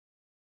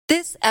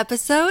This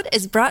episode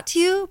is brought to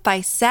you by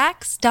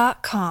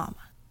Sax.com.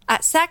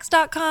 At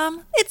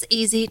Sax.com, it's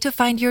easy to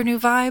find your new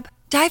vibe.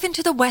 Dive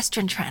into the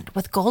Western trend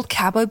with gold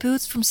cowboy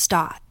boots from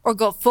Stott, or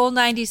go full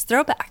 90s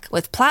throwback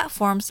with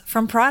platforms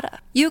from Prada.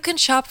 You can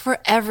shop for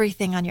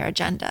everything on your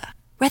agenda,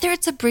 whether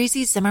it's a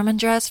breezy Zimmermann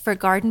dress for a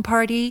garden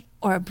party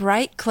or a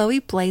bright Chloe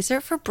blazer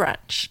for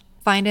brunch.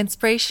 Find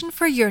inspiration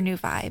for your new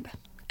vibe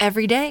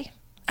every day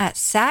at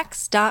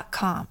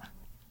Sax.com.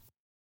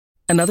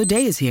 Another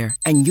day is here,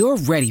 and you're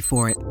ready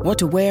for it. What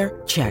to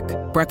wear? Check.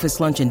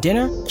 Breakfast, lunch, and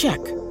dinner?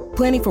 Check.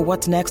 Planning for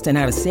what's next and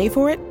how to save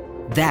for it?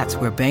 That's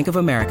where Bank of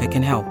America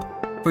can help.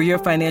 For your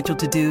financial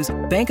to-dos,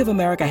 Bank of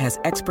America has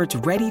experts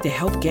ready to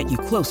help get you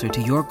closer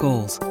to your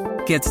goals.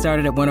 Get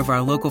started at one of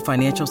our local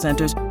financial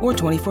centers or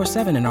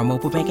 24/7 in our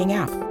mobile banking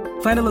app.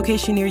 Find a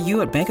location near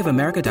you at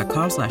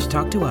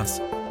bankofamerica.com/talktous.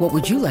 What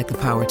would you like the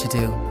power to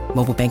do?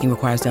 Mobile banking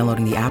requires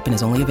downloading the app and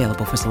is only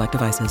available for select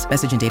devices.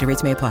 Message and data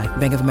rates may apply.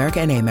 Bank of America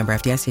N.A., member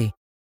FDIC.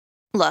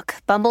 Look,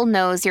 Bumble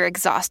knows you're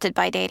exhausted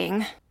by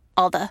dating.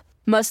 All the,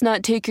 must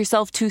not take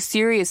yourself too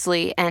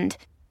seriously, and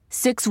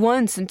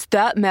 6'1" since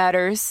that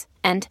matters.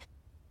 And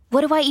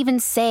what do I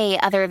even say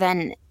other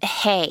than,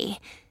 hey?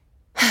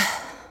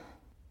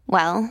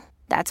 Well,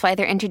 that's why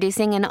they're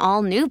introducing an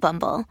all-new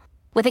Bumble,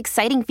 with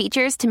exciting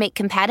features to make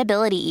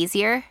compatibility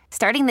easier,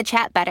 starting the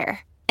chat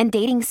better, and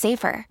dating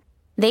safer.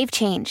 They've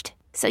changed,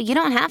 so you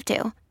don't have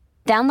to.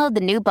 Download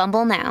the new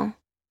Bumble now.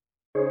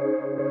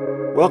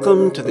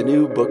 Welcome to the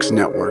New Books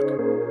Network.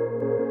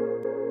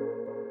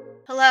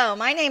 Hello,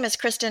 my name is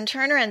Kristen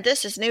Turner, and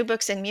this is New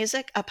Books in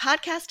Music, a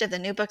podcast of the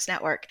New Books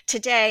Network.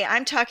 Today,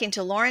 I'm talking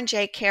to Lauren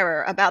J.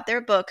 Kehrer about their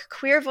book,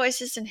 Queer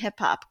Voices in Hip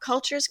Hop,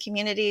 Cultures,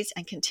 Communities,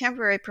 and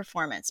Contemporary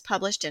Performance,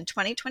 published in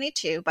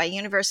 2022 by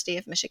University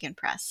of Michigan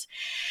Press.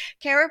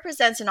 Kehrer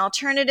presents an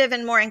alternative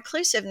and more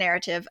inclusive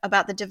narrative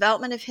about the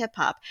development of hip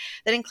hop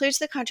that includes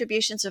the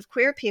contributions of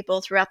queer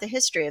people throughout the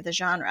history of the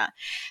genre.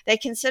 They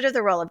consider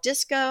the role of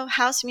disco,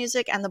 house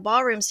music, and the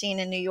ballroom scene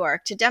in New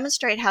York to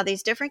demonstrate how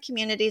these different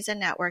communities and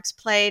networks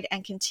played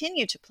and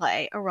continue to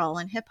play a role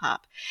in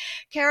hip-hop.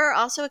 Kehrer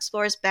also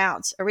explores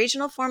bounce, a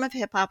regional form of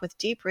hip-hop with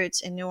deep roots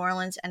in New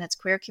Orleans and its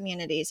queer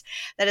communities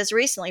that has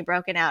recently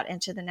broken out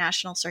into the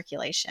national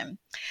circulation.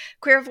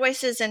 Queer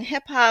Voices in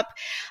Hip-Hop,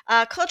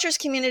 Cultures,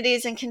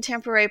 Communities, and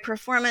Contemporary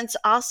Performance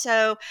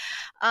also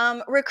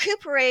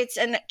recuperates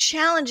and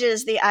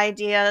challenges the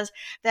ideas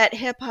that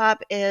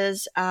hip-hop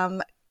is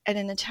an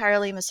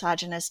entirely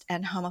misogynist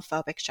and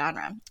homophobic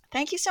genre.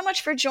 Thank you so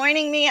much for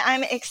joining me.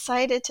 I'm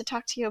excited to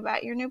talk to you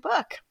about your new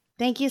book.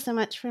 Thank you so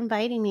much for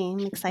inviting me.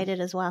 I'm excited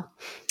as well.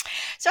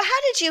 So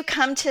how did you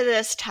come to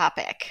this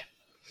topic?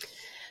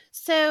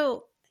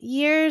 So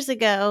years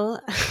ago,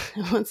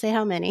 I won't say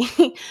how many,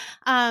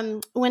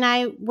 when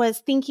I was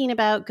thinking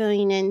about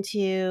going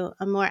into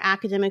a more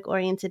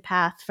academic-oriented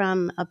path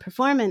from a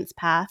performance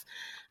path,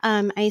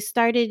 I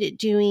started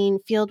doing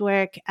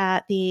fieldwork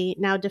at the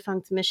now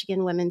defunct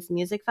Michigan Women's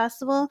Music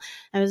Festival.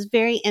 I was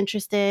very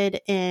interested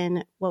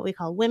in what we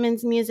call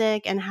women's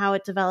music and how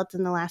it developed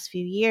in the last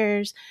few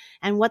years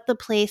and what the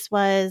place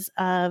was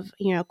of,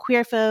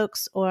 queer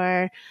folks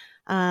or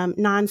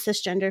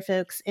non-cisgender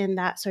folks in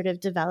that sort of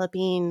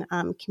developing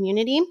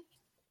community.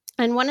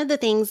 And one of the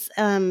things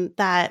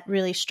that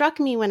really struck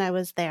me when I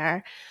was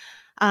there,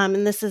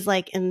 and this is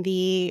like in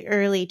the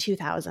early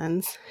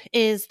 2000s,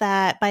 is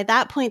that by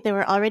that point, there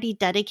were already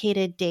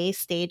dedicated day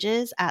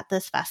stages at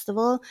this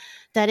festival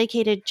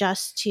dedicated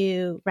just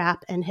to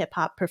rap and hip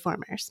hop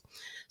performers.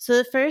 So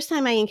the first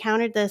time I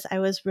encountered this, I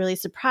was really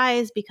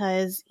surprised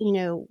because,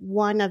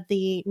 one of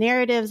the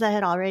narratives that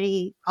had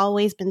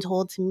always been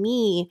told to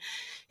me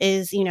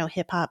is,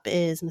 hip hop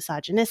is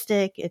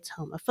misogynistic, it's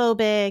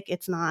homophobic,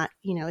 it's not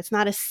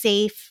a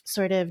safe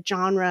sort of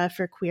genre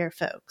for queer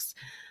folks.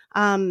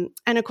 And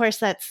of course,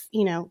 that's,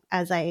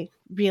 as I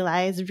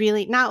realized,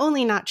 really not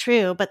only not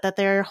true, but that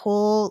there are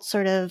whole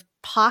sort of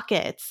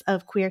pockets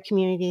of queer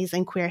communities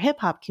and queer hip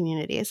hop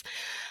communities.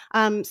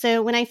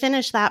 So when I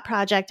finished that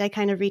project, I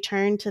kind of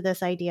returned to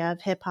this idea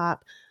of hip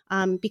hop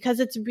because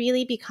it's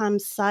really become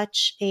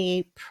such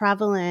a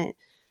prevalent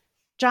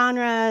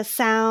genre,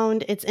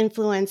 sound, it's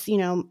influenced,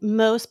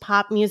 most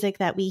pop music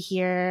that we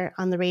hear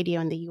on the radio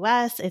in the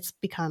US. It's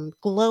become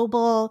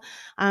global.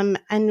 And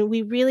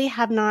we really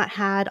have not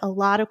had a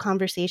lot of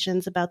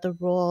conversations about the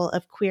role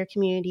of queer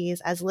communities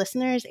as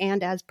listeners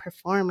and as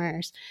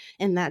performers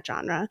in that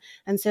genre.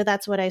 And so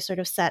that's what I sort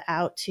of set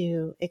out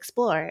to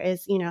explore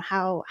is,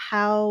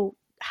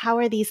 how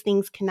are these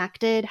things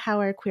connected? How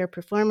are queer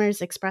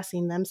performers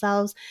expressing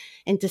themselves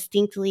in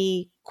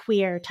distinctly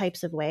queer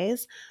types of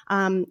ways?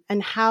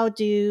 And how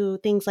do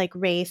things like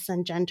race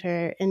and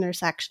gender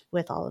intersect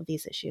with all of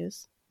these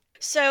issues?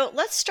 So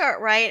let's start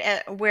right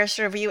at where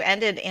sort of you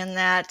ended in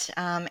that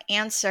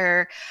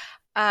answer.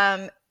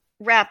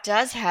 Rap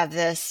does have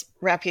this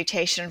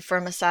reputation for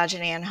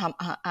misogyny and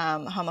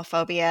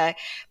homophobia.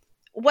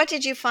 What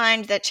did you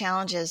find that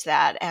challenges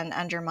that and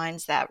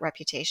undermines that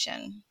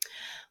reputation?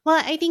 Well,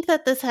 I think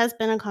that this has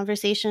been a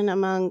conversation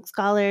among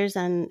scholars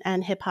and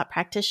hip hop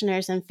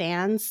practitioners and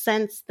fans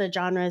since the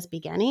genre's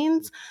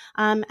beginnings.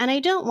 And I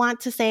don't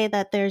want to say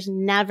that there's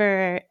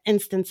never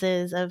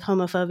instances of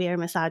homophobia or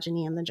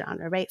misogyny in the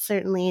genre, right?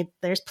 Certainly,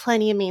 there's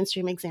plenty of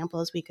mainstream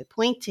examples we could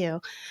point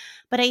to.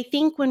 But I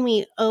think when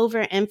we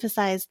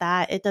overemphasize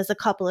that, it does a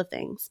couple of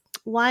things.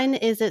 One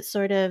is it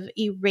sort of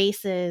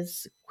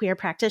erases queer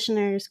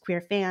practitioners,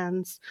 queer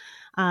fans,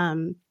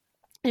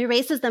 it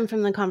erases them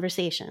from the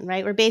conversation,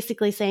 right? We're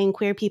basically saying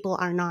queer people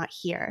are not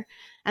here.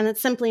 And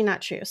that's simply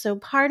not true. So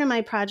part of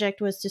my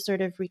project was to sort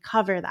of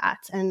recover that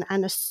and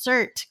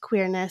assert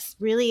queerness,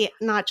 really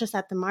not just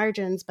at the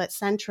margins, but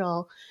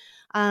central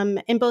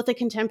in both a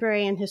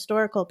contemporary and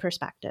historical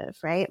perspective,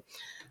 right?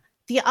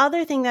 The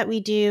other thing that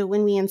we do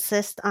when we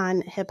insist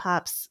on hip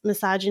hop's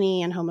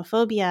misogyny and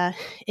homophobia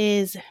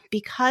is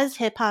because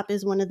hip hop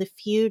is one of the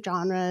few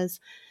genres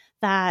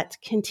that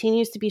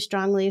continues to be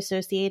strongly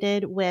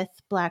associated with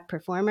Black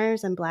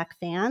performers and Black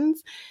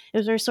fans,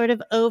 is we're sort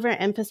of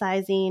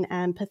overemphasizing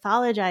and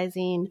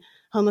pathologizing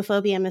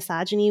homophobia and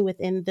misogyny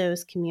within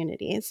those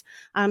communities.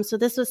 So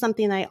this was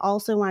something I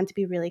also want to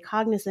be really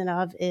cognizant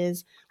of,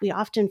 is we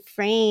often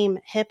frame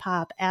hip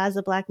hop as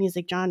a Black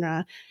music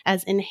genre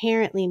as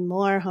inherently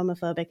more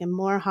homophobic and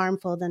more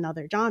harmful than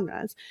other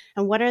genres.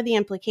 And what are the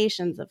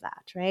implications of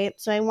that, right?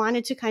 So I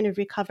wanted to kind of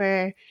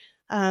recover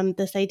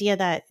this idea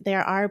that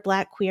there are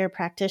Black queer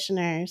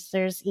practitioners.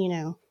 There's,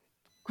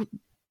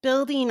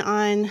 building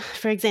on,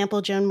 for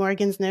example, Joan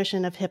Morgan's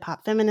notion of hip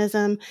hop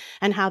feminism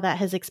and how that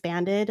has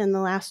expanded in the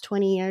last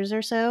 20 years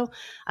or so,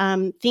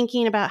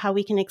 thinking about how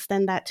we can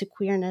extend that to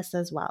queerness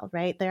as well,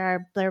 right?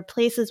 There are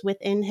places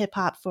within hip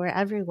hop for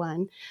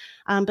everyone,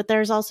 but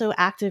there's also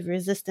active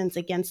resistance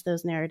against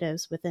those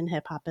narratives within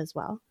hip hop as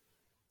well.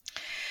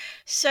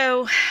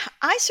 So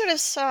I sort of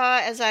saw,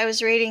 as I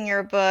was reading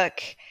your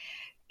book,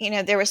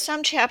 there were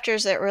some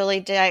chapters that really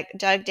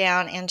dug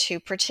down into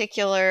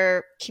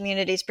particular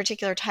communities,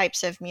 particular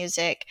types of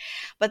music.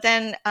 But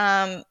then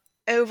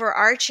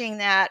overarching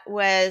that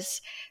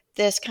was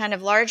this kind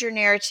of larger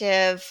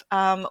narrative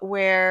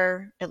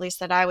where, at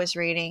least that I was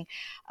reading,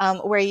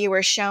 where you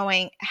were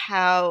showing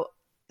how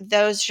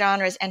those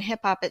genres and hip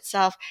hop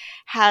itself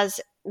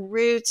has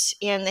roots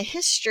in the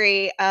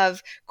history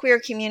of queer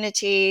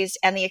communities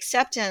and the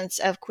acceptance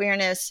of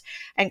queerness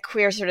and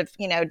queer sort of,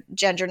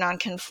 gender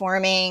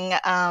nonconforming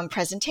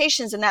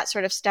presentations and that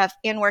sort of stuff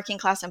in working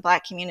class and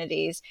Black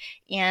communities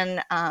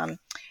in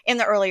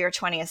the earlier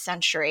 20th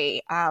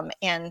century,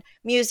 in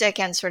music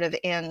and sort of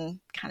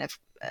in kind of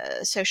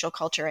social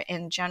culture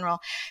in general.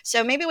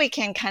 So maybe we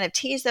can kind of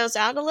tease those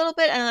out a little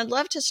bit. And I'd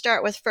love to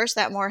start with first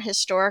that more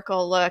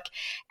historical look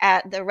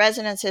at the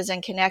resonances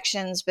and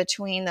connections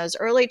between those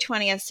early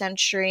 20th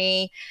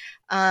century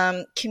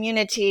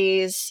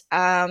communities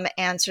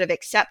and sort of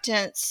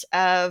acceptance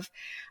of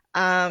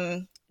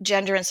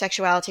gender and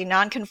sexuality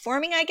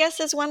non-conforming, I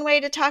guess, is one way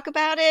to talk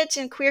about it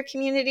in queer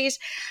communities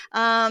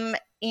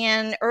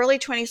in early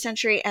 20th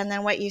century, and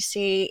then what you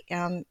see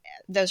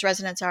those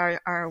resonances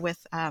are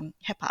with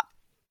hip hop.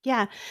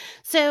 Yeah.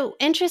 So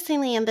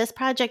interestingly, in this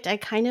project, I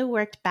kind of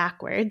worked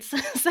backwards.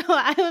 So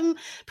I'm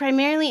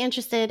primarily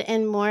interested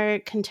in more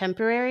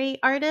contemporary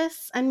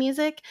artists and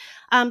music.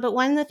 But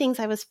one of the things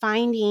I was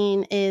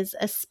finding is,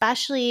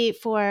 especially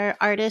for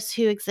artists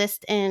who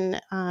exist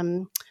in,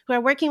 who are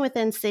working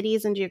within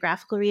cities and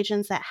geographical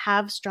regions that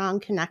have strong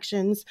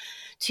connections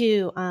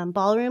to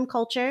ballroom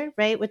culture,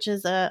 right, which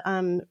is a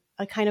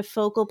kind of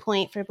focal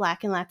point for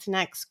Black and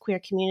Latinx queer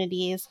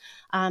communities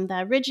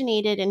that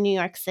originated in New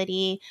York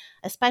City,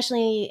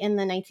 especially in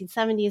the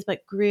 1970s,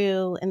 but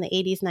grew in the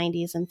 80s,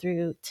 90s, and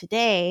through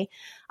today.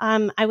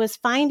 I was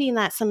finding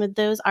that some of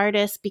those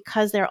artists,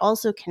 because they're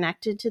also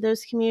connected to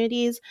those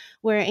communities,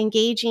 were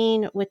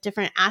engaging with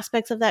different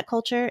aspects of that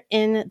culture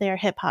in their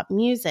hip hop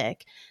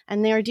music.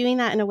 And they were doing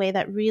that in a way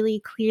that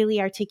really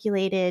clearly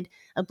articulated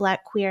a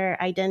Black queer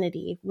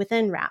identity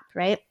within rap,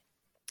 right?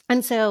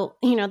 And so,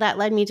 that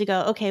led me to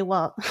go, okay,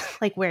 well,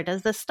 like, where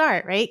does this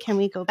start, right? Can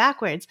we go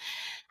backwards?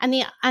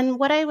 And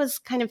what I was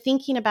kind of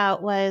thinking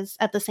about was,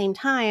 at the same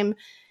time,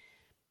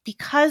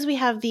 because we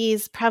have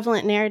these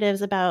prevalent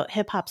narratives about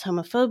hip hop's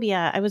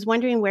homophobia, I was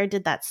wondering, where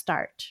did that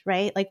start,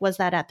 right? Like, was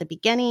that at the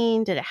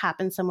beginning? Did it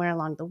happen somewhere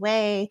along the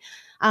way?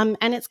 And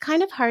it's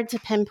kind of hard to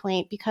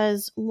pinpoint,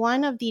 because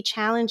one of the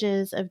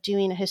challenges of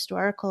doing a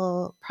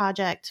historical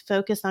project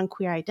focused on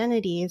queer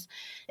identities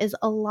is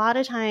a lot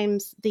of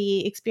times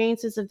the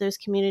experiences of those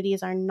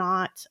communities are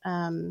not,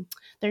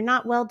 they're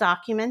not well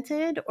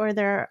documented, or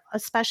they're,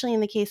 especially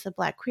in the case of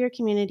Black queer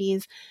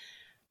communities,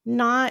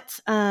 not,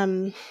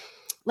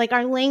 like,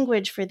 our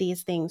language for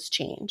these things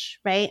change,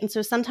 right? And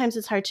so sometimes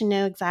it's hard to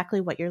know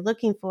exactly what you're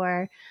looking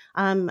for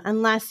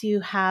unless you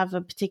have a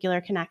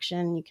particular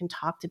connection, you can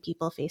talk to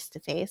people face to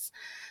face.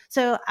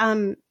 So,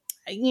 I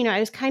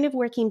was kind of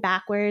working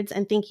backwards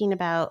and thinking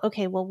about,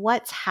 okay, well,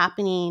 what's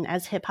happening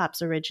as hip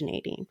hop's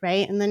originating,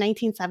 right? In the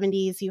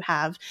 1970s, you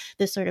have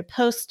this sort of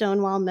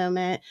post-Stonewall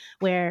moment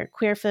where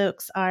queer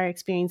folks are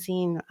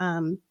experiencing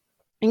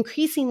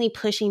increasingly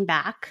pushing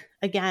back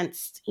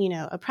against,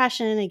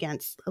 oppression,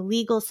 against a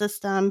legal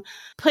system,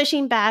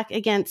 pushing back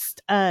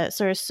against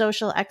sort of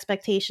social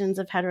expectations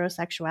of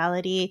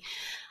heterosexuality.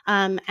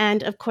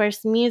 And of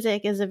course,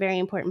 music is a very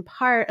important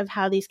part of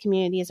how these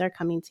communities are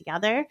coming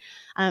together.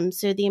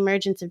 So the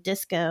emergence of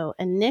disco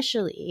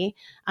initially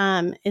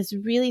is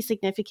really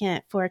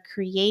significant for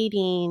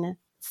creating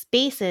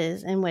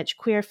spaces in which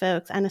queer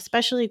folks, and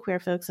especially queer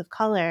folks of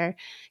color,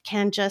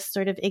 can just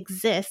sort of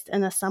exist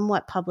in a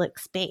somewhat public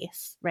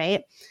space,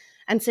 right?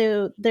 And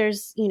so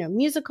there's,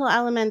 musical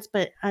elements,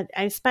 but I'm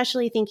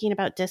especially thinking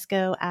about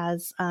disco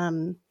as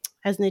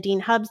Nadine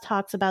Hubbs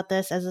talks about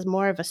this as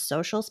more of a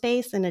social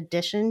space in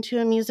addition to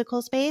a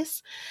musical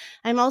space.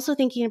 I'm also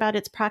thinking about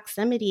its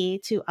proximity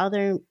to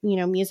other,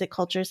 music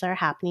cultures that are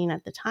happening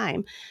at the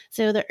time.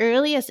 So the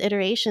earliest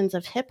iterations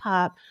of hip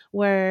hop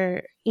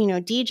were,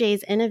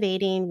 DJs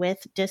innovating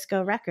with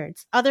disco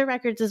records, other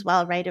records as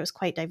well, right? It was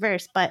quite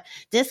diverse, but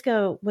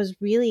disco was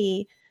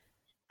really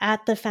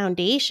at the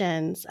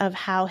foundations of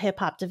how hip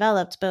hop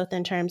developed, both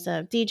in terms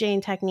of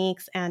DJing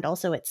techniques and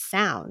also its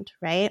sound,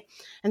 right?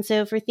 And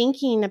so if we're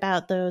thinking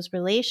about those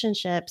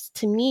relationships,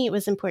 to me, it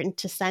was important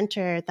to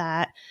center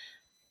that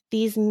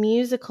these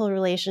musical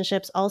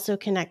relationships also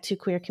connect to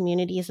queer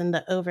communities and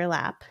the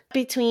overlap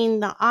between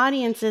the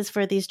audiences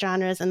for these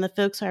genres and the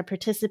folks who are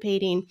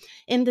participating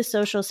in the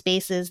social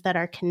spaces that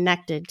are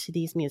connected to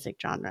these music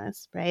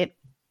genres, right?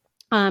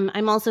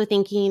 I'm also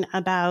thinking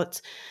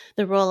about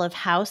the role of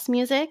house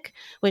music,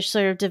 which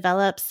sort of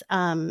develops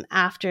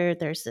after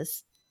there's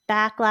this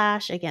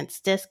backlash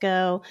against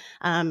disco,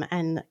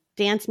 and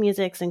dance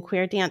musics and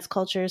queer dance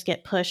cultures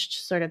get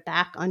pushed sort of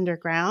back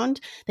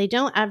underground. They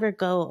don't ever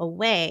go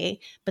away,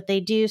 but they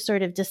do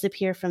sort of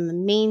disappear from the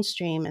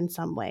mainstream in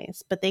some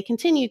ways. But they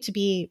continue to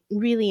be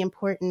really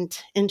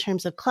important in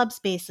terms of club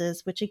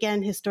spaces, which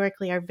again,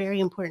 historically are very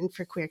important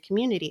for queer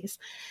communities.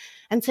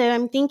 And so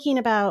I'm thinking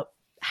about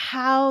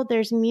how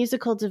there's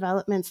musical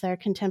developments that are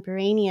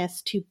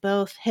contemporaneous to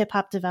both hip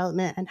hop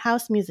development and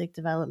house music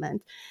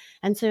development.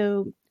 And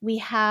so we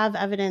have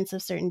evidence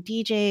of certain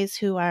DJs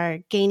who are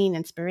gaining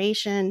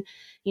inspiration,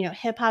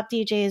 hip hop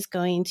DJs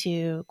going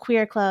to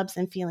queer clubs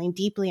and feeling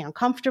deeply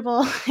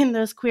uncomfortable in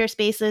those queer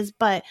spaces,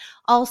 but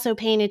also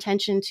paying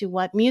attention to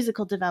what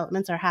musical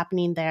developments are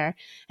happening there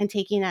and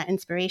taking that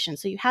inspiration.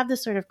 So you have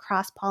this sort of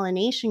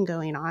cross-pollination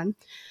going on.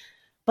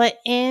 But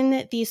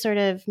in these sort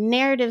of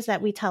narratives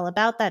that we tell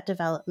about that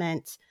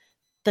development,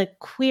 the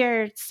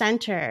queer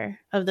center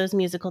of those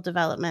musical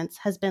developments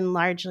has been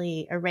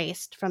largely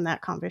erased from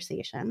that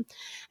conversation.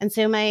 And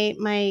so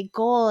my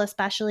goal,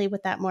 especially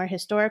with that more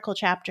historical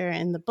chapter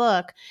in the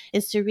book,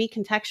 is to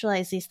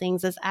recontextualize these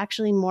things as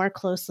actually more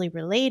closely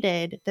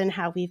related than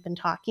how we've been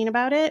talking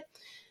about it,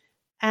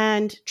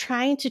 and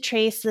trying to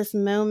trace this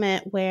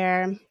moment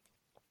where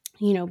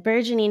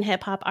burgeoning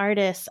hip hop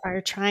artists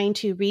are trying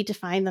to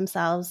redefine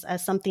themselves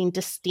as something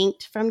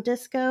distinct from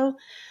disco,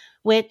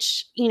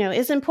 which,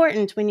 is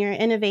important when you're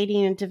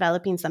innovating and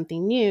developing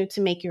something new to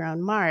make your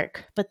own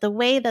mark. But the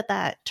way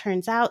that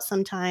turns out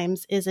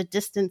sometimes is a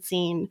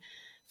distancing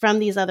from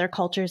these other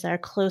cultures that are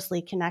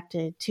closely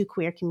connected to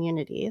queer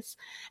communities.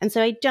 And so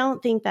I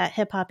don't think that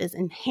hip hop is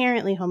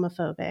inherently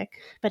homophobic,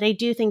 but I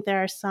do think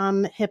there are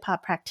some hip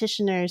hop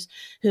practitioners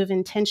who have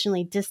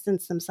intentionally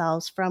distanced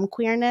themselves from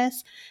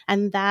queerness.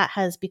 And that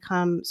has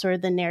become sort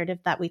of the narrative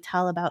that we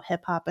tell about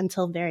hip hop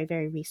until very,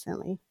 very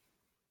recently.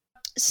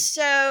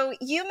 So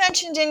you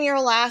mentioned in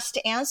your last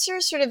answer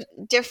sort of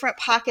different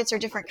pockets or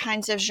different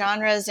kinds of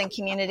genres and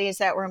communities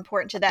that were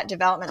important to that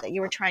development that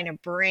you were trying to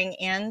bring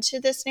into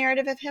this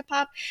narrative of hip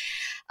hop.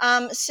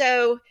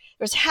 So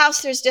there's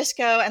house, there's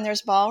disco, and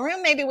there's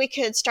ballroom. Maybe we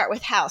could start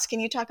with house.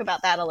 Can you talk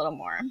about that a little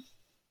more?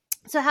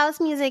 So house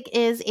music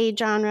is a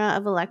genre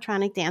of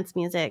electronic dance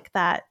music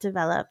that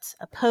developed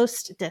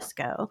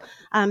post-disco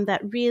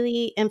that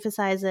really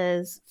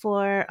emphasizes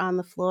four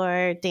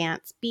on-the-floor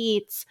dance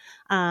beats,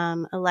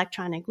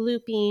 electronic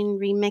looping,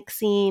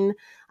 remixing.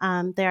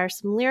 There are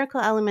some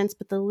lyrical elements,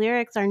 but the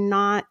lyrics are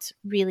not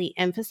really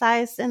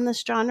emphasized in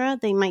this genre.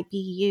 They might be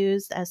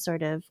used as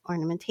sort of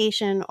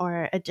ornamentation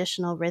or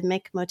additional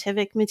rhythmic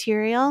motivic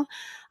material.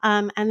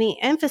 And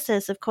the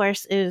emphasis, of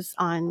course, is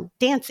on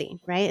dancing,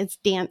 right? It's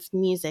dance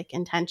music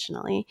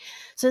intentionally.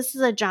 So this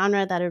is a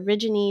genre that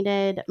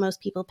originated,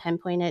 most people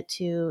pinpoint it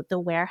to The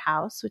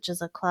Warehouse, which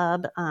is a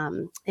club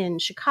in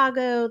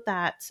Chicago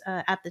that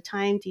at the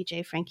time,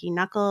 DJ Frankie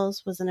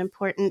Knuckles was an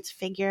important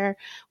figure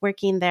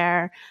working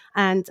there.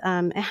 And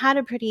it had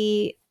a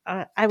pretty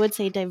I would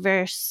say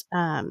diverse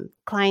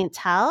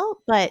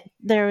clientele, but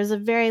there was a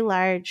very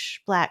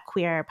large Black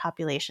queer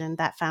population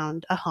that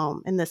found a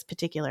home in this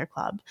particular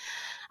club.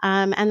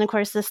 And of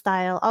course, the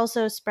style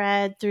also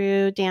spread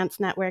through dance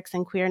networks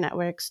and queer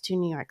networks to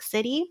New York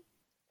City.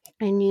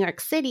 in New York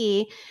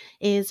City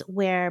is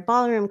where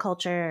ballroom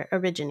culture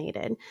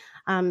originated.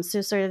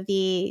 So sort of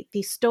the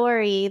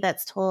story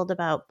that's told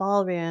about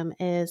ballroom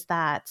is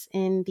that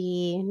in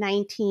the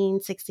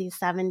 1960s,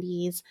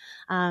 70s,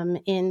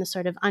 in the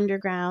sort of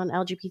underground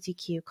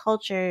LGBTQ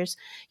cultures,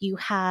 you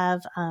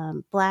have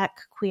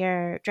Black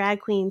queer drag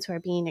queens who are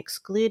being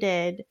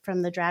excluded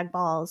from the drag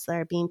balls that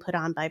are being put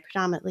on by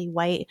predominantly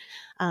white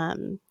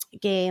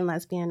gay and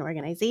lesbian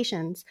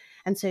organizations.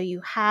 And so you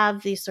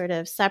have these sort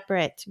of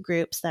separate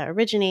groups that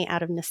originate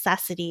out of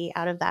necessity,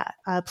 out of that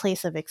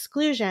place of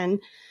exclusion,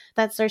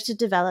 that starts to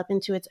develop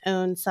into its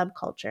own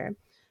subculture.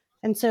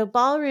 And so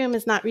ballroom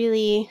is not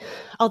really,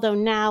 although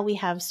now we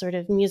have sort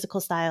of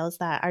musical styles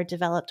that are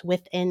developed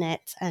within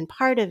it and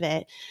part of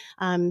it,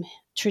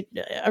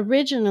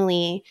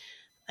 originally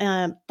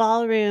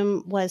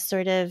ballroom was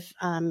sort of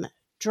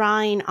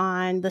drawing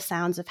on the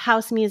sounds of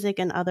house music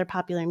and other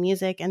popular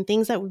music and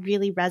things that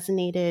really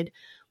resonated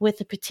with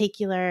the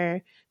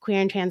particular queer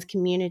and trans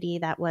community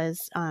that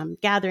was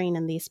gathering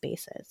in these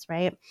spaces,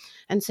 right?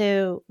 And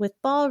so with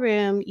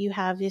ballroom, you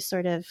have these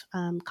sort of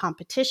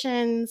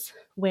competitions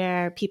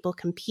where people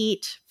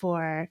compete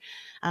for,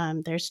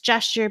 there's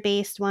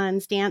gesture-based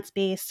ones,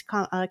 dance-based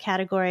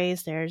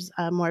categories, there's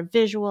a more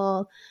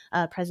visual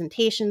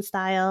presentation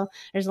style.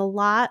 There's a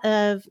lot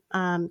of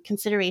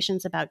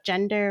considerations about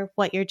gender,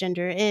 what your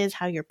gender is,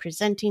 how you're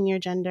presenting your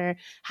gender,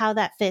 how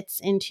that fits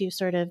into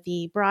sort of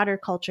the broader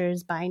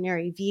culture's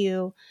binary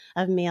view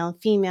of male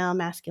and female,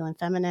 masculine,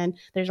 feminine.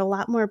 There's a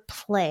lot more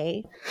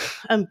play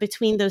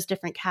between those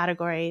different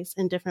categories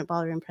in different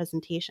ballroom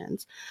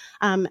presentations.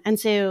 And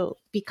so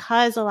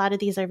because a lot of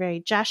these are very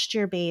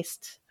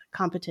gesture-based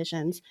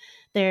competitions,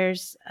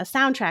 there's a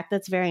soundtrack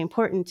that's very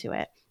important to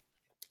it.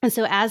 And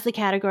so as the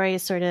category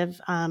is sort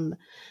of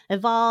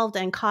evolved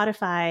and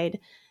codified,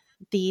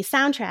 the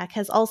soundtrack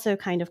has also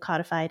kind of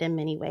codified in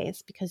many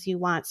ways because you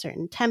want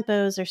certain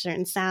tempos or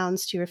certain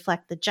sounds to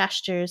reflect the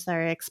gestures that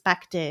are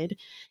expected,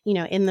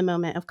 in the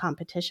moment of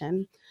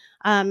competition.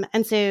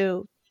 And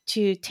so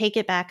to take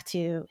it back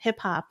to hip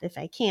hop, if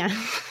I can,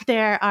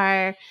 there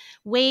are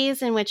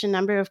ways in which a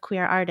number of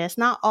queer artists,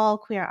 not all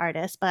queer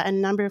artists, but a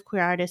number of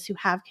queer artists who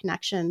have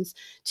connections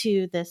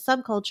to this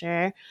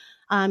subculture,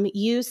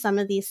 use some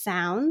of these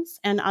sounds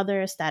and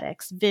other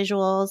aesthetics,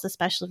 visuals,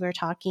 especially if we're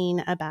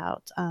talking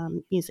about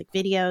music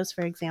videos,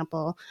 for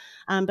example,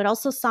 but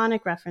also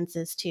sonic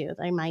references too.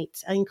 They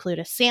might include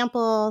a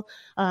sample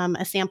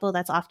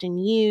that's often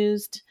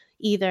used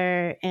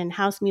either in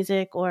house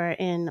music or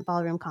in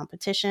ballroom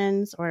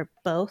competitions or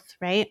both,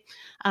 right?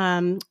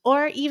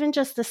 Or even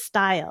just the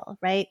style,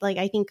 right? Like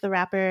I think the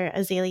rapper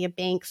Azalea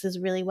Banks is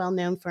really well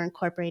known for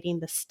incorporating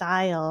the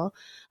style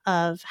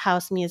of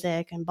house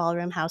music and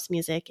ballroom house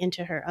music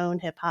into her own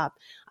hip hop,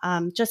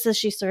 just as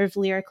she sort of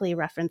lyrically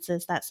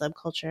references that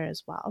subculture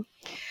as well.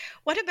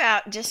 What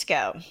about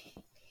disco?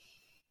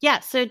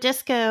 Yeah, so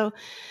disco,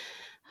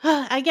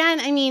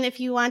 again, I mean, if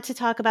you want to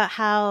talk about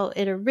how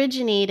it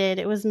originated,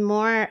 it was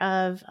more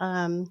of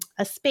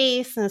a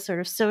space and a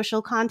sort of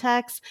social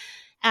context.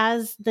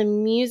 As the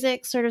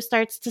music sort of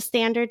starts to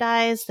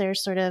standardize,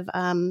 there's sort of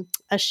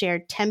a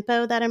shared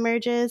tempo that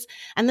emerges.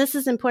 And this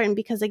is important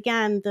because,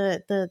 again,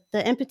 the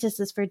impetus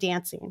is for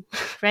dancing,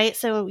 right?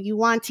 So you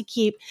want to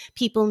keep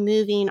people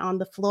moving on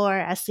the floor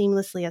as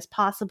seamlessly as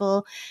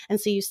possible. And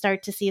so you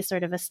start to see a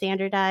sort of a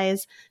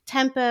standardized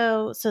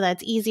tempo so that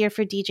it's easier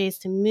for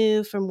DJs to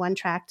move from one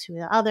track to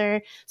the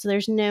other. So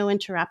there's no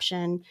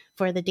interruption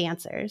for the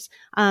dancers.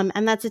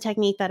 And that's a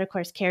technique that, of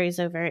course, carries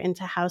over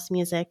into house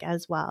music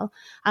as well.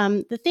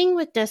 The thing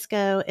with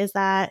disco is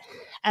that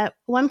at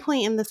one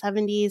point in the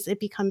 70s, it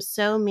becomes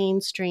so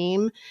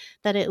mainstream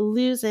that it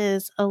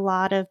loses a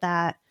lot of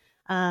that,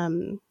 a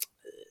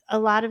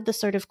lot of the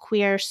sort of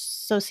queer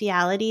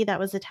sociality that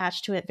was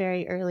attached to it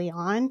very early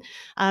on.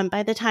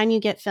 By the time you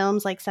get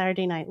films like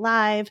Saturday Night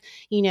Live,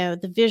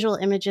 the visual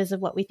images of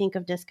what we think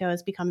of disco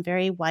has become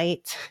very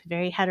white,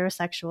 very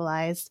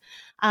heterosexualized.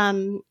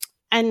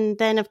 And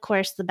then, of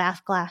course, the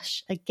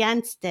backlash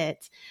against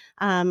it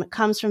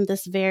comes from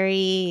this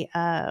very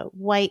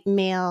white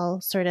male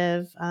sort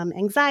of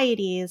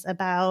anxieties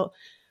about,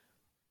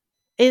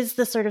 is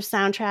the sort of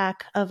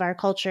soundtrack of our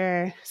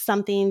culture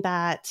something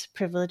that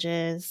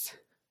privileges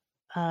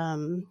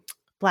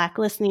Black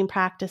listening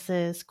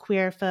practices,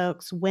 queer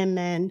folks,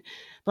 women,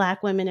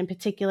 Black women in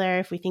particular,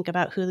 if we think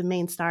about who the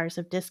main stars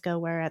of disco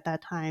were at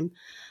that time.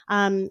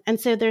 And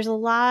so there's a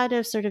lot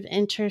of sort of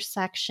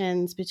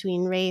intersections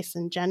between race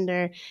and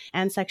gender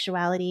and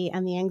sexuality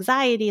and the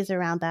anxieties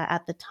around that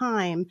at the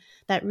time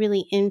that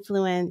really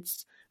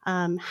influence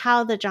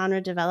how the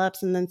genre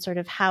develops and then sort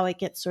of how it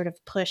gets sort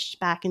of pushed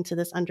back into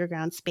this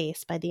underground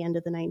space by the end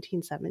of the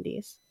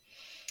 1970s.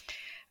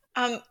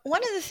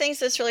 One of the things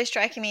that's really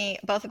striking me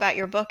both about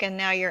your book and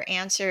now your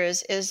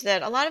answers is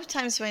that a lot of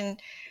times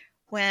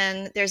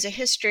when there's a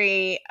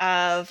history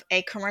of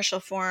a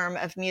commercial form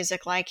of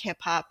music like hip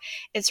hop,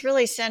 it's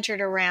really centered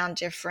around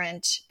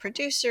different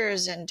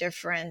producers and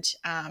different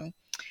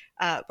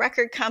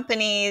record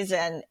companies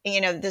and,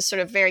 this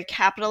sort of very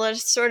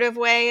capitalist sort of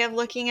way of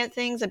looking at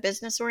things, a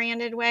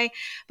business-oriented way.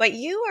 But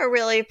you are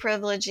really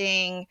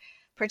privileging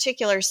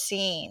particular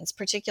scenes,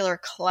 particular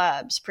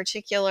clubs,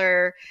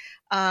 particular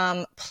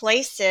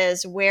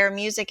places where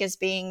music is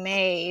being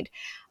made.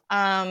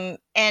 Is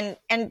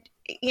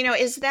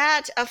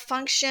that a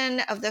function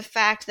of the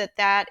fact that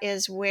that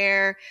is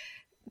where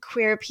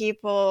queer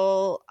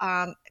people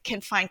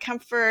can find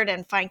comfort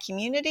and find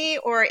community,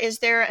 or is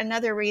there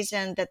another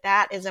reason that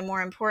that is a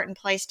more important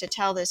place to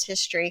tell this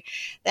history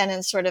than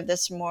in sort of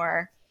this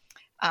more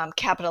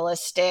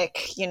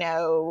capitalistic,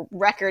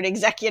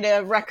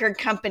 record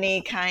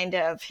company kind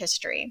of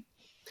history?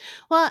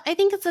 Well, I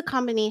think it's a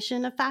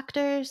combination of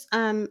factors.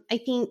 I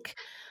think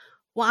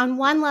on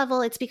one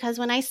level, it's because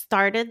when I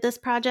started this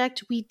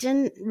project, we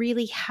didn't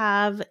really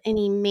have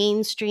any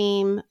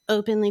mainstream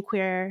openly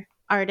queer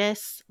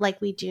artists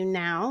like we do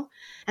now.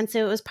 And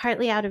so it was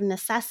partly out of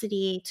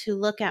necessity to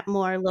look at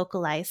more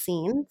localized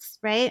scenes,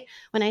 right?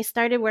 When I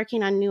started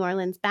working on New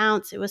Orleans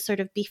Bounce, it was sort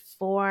of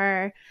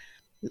before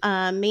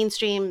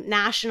mainstream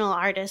national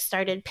artists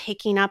started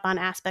picking up on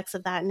aspects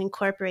of that and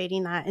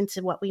incorporating that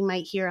into what we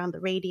might hear on the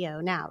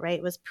radio now, right?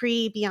 It was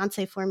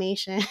pre-Beyonce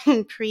formation,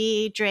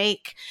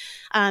 pre-Drake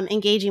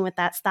engaging with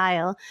that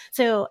style.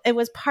 So it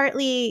was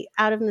partly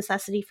out of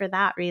necessity for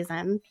that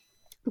reason.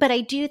 But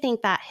I do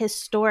think that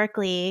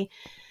historically,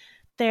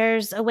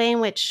 there's a way in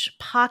which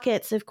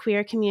pockets of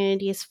queer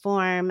communities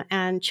form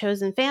and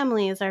chosen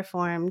families are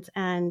formed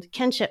and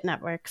kinship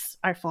networks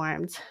are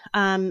formed.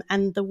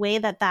 And the way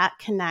that that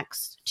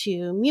connects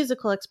to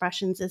musical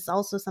expressions is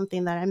also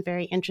something that I'm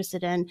very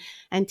interested in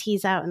and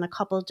tease out in a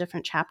couple of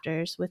different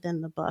chapters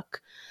within the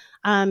book.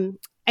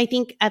 I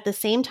think at the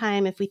same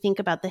time, if we think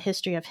about the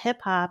history of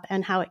hip hop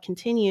and how it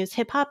continues,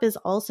 hip hop is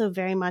also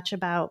very much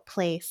about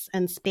place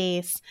and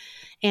space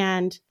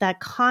and that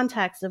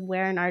context of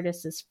where an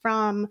artist is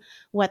from,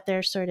 what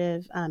their sort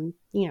of,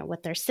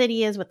 what their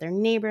city is, what their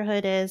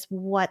neighborhood is,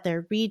 what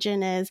their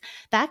region is.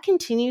 That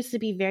continues to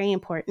be very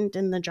important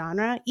in the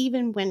genre,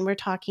 even when we're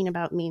talking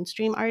about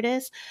mainstream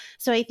artists.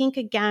 So I think,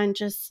 again,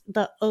 just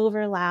the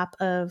overlap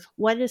of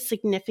what is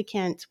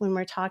significant when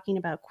we're talking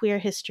about queer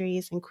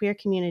histories and queer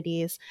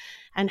communities,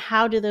 and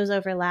how do those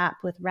overlap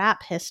with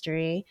rap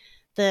history?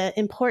 The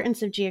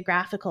importance of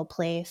geographical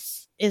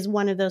place is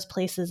one of those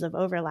places of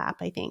overlap,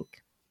 I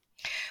think.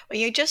 Well,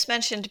 you just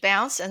mentioned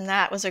Bounce, and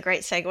that was a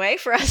great segue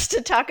for us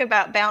to talk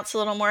about Bounce a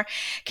little more.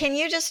 Can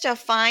you just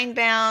define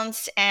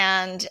Bounce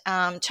and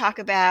talk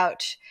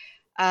about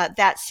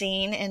that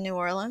scene in New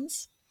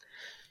Orleans?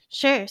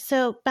 Sure.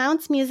 So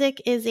bounce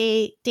music is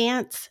a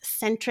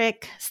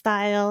dance-centric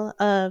style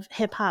of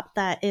hip-hop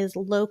that is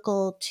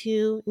local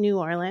to New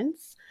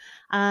Orleans.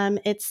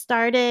 It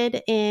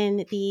started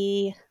in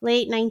the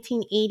late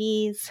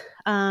 1980s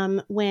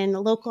when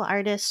local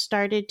artists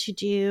started to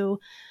do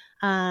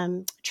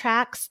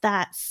tracks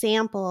that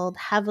sampled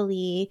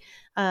heavily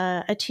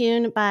a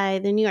tune by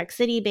the New York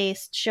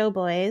City-based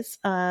Showboys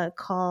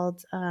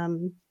called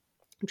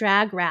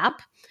Drag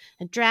Rap.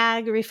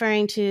 Drag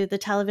referring to the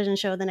television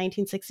show of the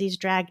 1960s,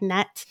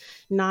 Dragnet,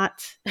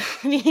 not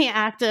the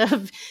act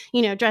of,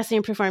 dressing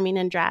and performing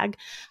in drag.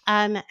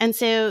 And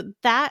so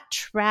that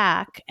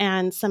track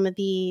and some of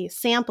the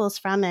samples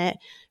from it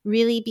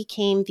really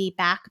became the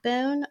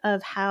backbone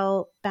of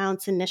how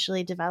bounce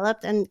initially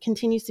developed and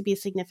continues to be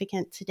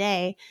significant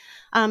today.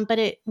 But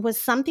it was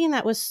something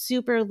that was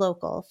super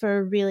local for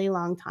a really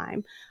long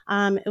time.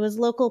 It was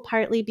local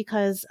partly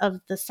because of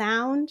the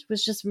sound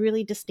was just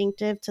really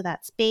distinctive to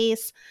that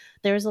space.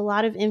 There was a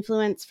lot of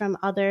influence from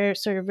other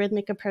sort of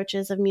rhythmic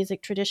approaches of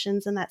music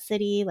traditions in that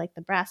city, like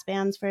the brass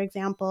bands, for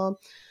example.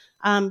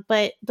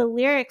 But the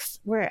lyrics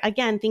were,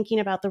 again, thinking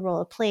about the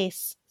role of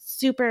place,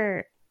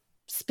 super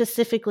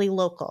specifically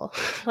local,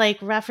 like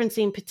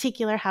referencing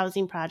particular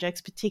housing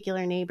projects,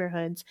 particular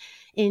neighborhoods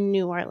in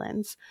New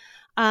Orleans.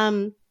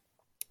 In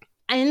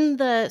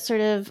the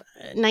sort of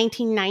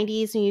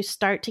 1990s, when you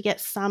start to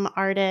get some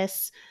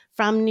artists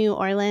from New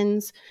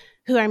Orleans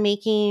who are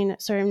making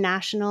sort of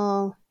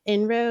national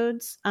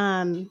inroads,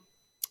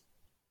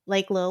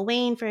 like Lil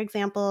Wayne, for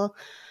example,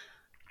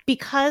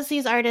 because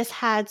these artists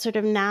had sort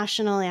of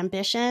national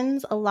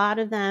ambitions, a lot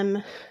of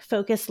them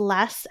focused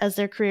less as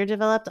their career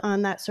developed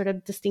on that sort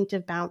of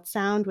distinctive bounce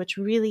sound, which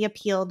really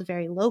appealed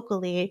very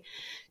locally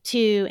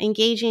to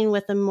engaging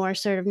with a more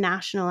sort of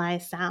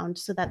nationalized sound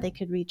so that they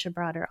could reach a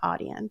broader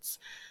audience.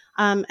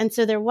 And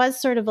so there was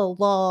sort of a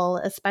lull,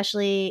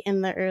 especially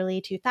in the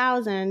early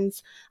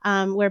 2000s,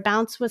 where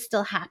bounce was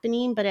still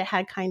happening, but it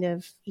had kind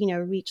of,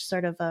 reached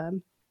sort of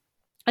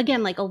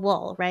again, like a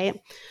lull, right?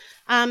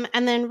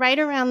 And then right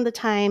around the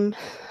time,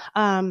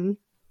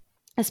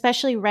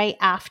 especially right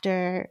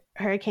after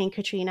Hurricane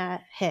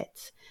Katrina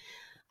hit,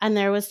 and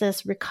there was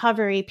this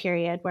recovery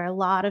period where a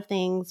lot of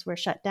things were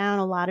shut down,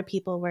 a lot of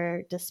people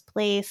were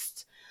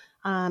displaced,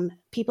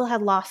 people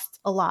had lost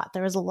a lot.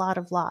 There was a lot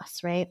of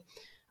loss, right?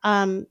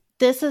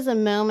 This is a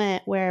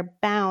moment where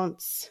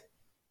bounce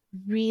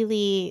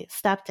really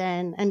stepped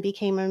in and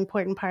became an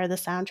important part of the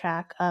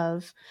soundtrack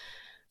of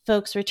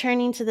folks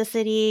returning to the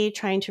city,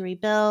 trying to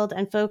rebuild,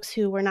 and folks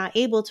who were not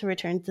able to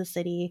return to the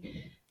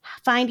city,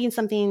 finding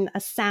something, a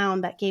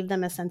sound that gave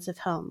them a sense of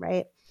home,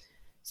 right?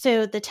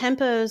 So the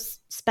tempos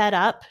sped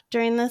up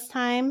during this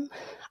time,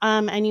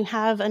 and you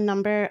have a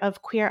number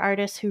of queer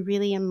artists who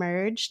really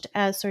emerged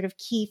as sort of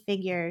key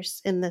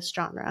figures in this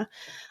genre.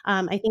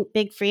 I think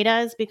Big Frida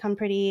has become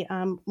pretty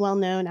well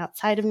known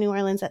outside of New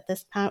Orleans at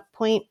this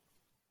point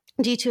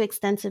due to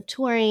extensive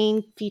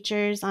touring,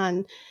 features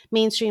on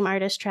mainstream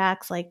artist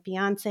tracks like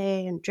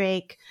Beyonce and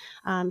Drake.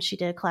 She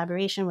did a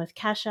collaboration with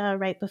Kesha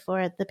right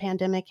before the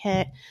pandemic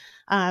hit.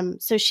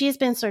 So she's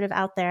been sort of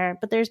out there,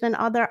 but there's been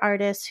other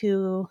artists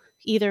who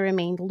either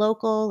remained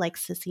local, like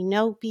Sissy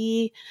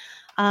Nopi,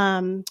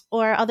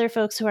 or other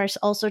folks who are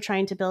also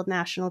trying to build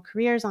national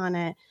careers on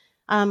it.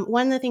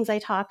 One of the things I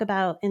talk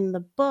about in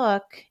the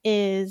book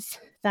is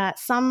that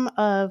some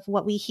of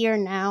what we hear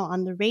now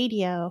on the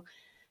radio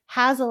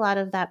has a lot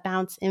of that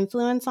bounce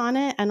influence on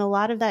it. And a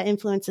lot of that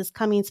influence is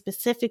coming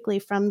specifically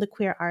from the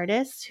queer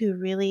artists who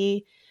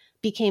really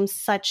became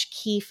such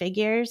key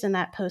figures in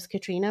that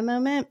post-Katrina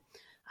moment.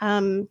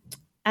 And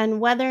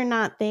whether or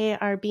not they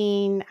are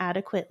being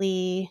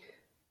adequately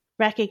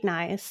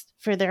recognized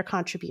for their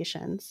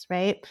contributions,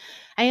 right?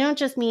 I don't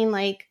just mean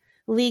like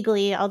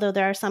legally, although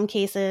there are some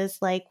cases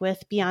like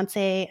with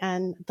Beyonce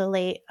and the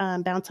late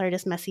bounce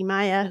artist Messi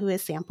Maya, who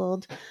is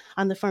sampled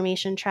on the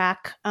Formation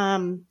track.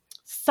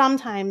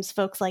 Sometimes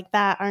folks like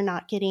that are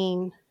not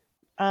getting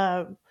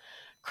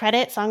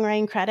credit,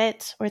 songwriting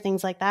credit, or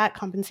things like that,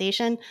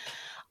 compensation.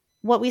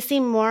 What we see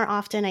more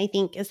often, I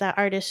think, is that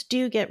artists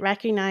do get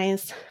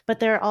recognized,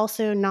 but they're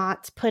also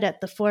not put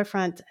at the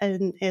forefront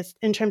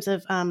in terms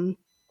of, I'm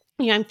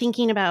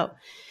thinking about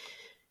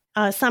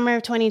summer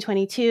of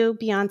 2022,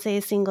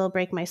 Beyonce's single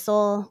Break My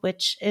Soul,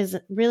 which is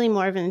really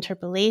more of an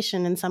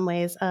interpolation in some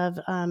ways of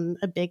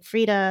a Big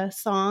Frida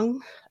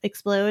song,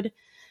 Explode.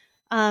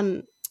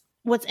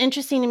 What's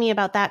interesting to me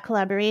about that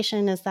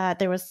collaboration is that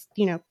there was,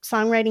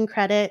 songwriting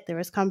credit, there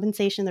was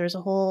compensation, there was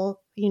a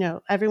whole,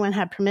 everyone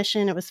had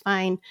permission, it was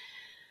fine.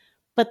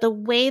 But the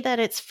way that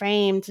it's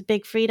framed,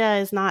 Big Frida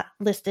is not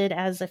listed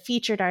as a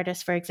featured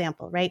artist, for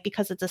example, right?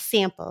 Because it's a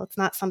sample. It's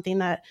not something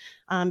that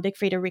Big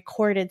Frida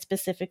recorded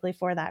specifically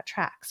for that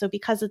track. So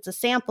because it's a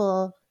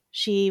sample,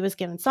 she was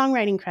given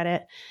songwriting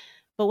credit,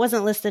 but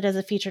wasn't listed as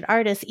a featured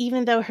artist,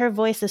 even though her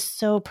voice is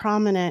so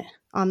prominent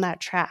on that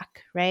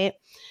track, right?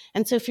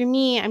 And so for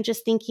me, I'm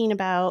just thinking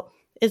about,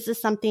 is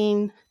this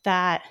something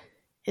that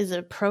is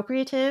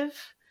appropriative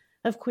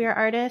of queer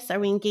artists? Are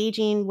we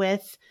engaging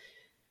with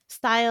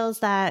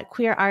styles that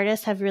queer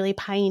artists have really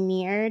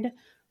pioneered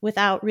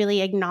without really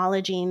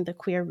acknowledging the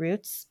queer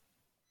roots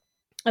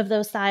of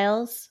those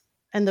styles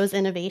and those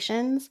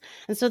innovations?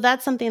 And so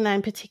that's something that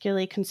I'm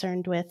particularly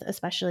concerned with,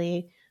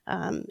 especially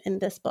in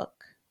this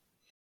book.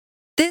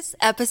 This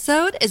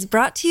episode is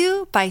brought to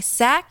you by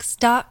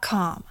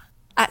Saks.com.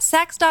 At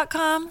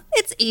Saks.com,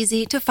 it's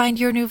easy to find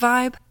your new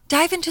vibe.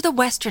 Dive into the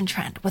Western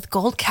trend with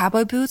gold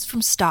cowboy boots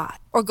from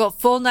Stott, or go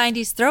full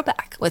 90s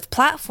throwback with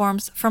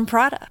platforms from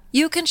Prada.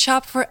 You can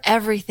shop for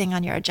everything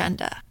on your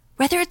agenda,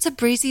 whether it's a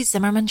breezy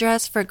Zimmermann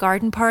dress for a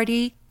garden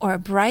party or a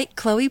bright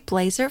Chloe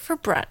blazer for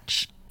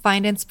brunch.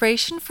 Find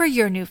inspiration for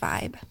your new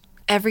vibe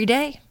every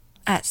day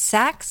at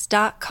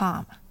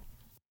Saks.com.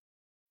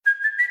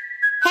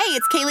 Hey,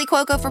 it's Kaylee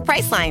Cuoco for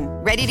Priceline.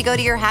 Ready to go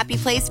to your happy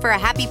place for a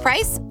happy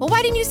price? Well,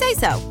 why didn't you say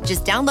so?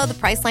 Just download the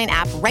Priceline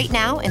app right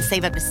now and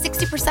save up to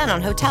 60%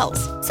 on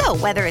hotels. So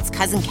whether it's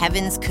Cousin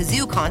Kevin's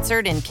Kazoo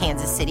Concert in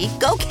Kansas City,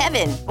 go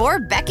Kevin, or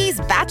Becky's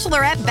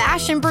Bachelorette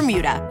Bash in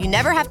Bermuda, you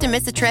never have to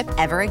miss a trip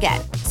ever again.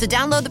 So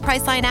download the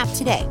Priceline app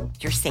today.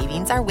 Your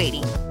savings are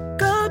waiting.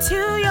 Go to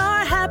your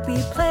happy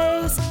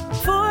place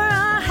for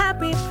a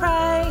happy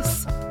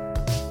price.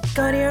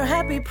 Go to your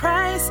happy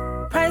price,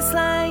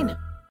 Priceline.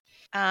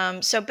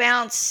 So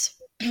bounce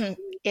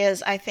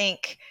is, I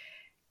think,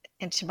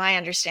 and to my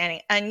understanding,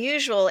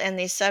 unusual in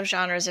these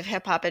subgenres of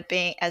hip hop,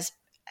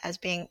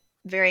 being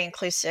very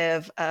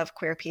inclusive of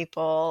queer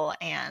people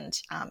and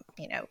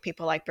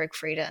people like Big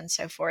Frida and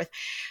so forth,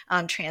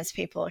 trans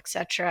people,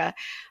 etc.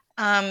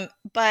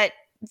 But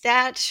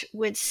that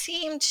would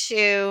seem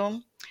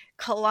to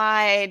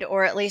collide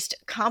or at least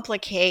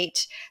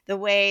complicate the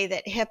way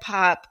that hip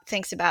hop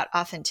thinks about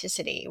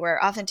authenticity,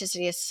 where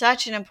authenticity is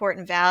such an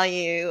important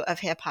value of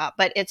hip hop,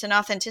 but it's an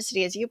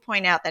authenticity, as you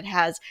point out, that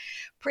has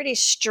pretty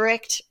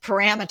strict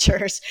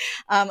parameters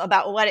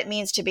about what it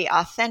means to be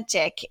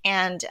authentic.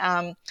 And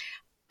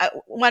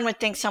one would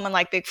think someone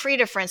like Big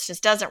Frida, for instance,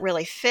 doesn't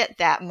really fit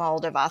that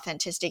mold of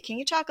authenticity. Can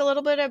you talk a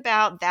little bit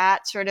about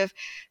that sort of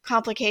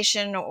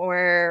complication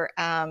or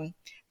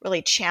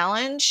really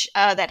challenge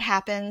that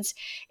happens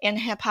in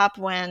hip hop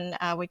when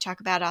we talk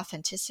about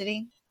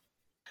authenticity?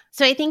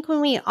 So I think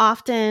when we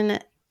often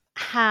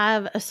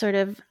have a sort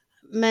of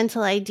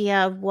mental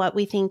idea of what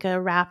we think a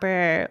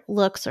rapper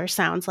looks or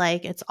sounds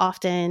like, it's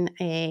often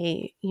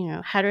a,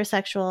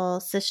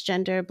 heterosexual,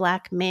 cisgender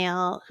Black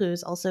male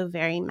who's also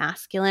very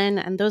masculine.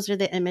 And those are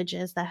the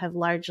images that have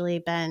largely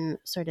been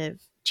sort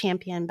of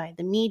championed by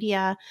the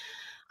media.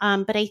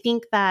 But I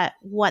think that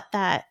what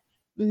that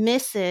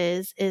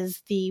misses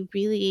is the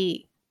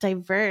really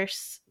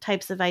diverse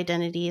types of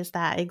identities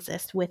that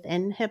exist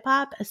within hip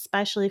hop,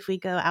 especially if we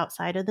go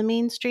outside of the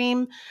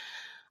mainstream.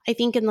 I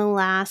think in the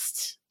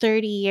last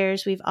 30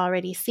 years, we've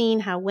already seen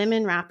how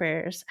women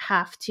rappers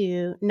have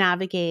to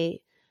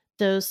navigate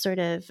those sort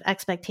of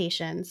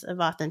expectations of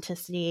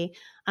authenticity,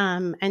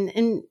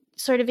 and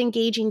sort of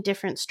engaging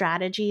different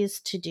strategies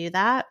to do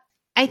that.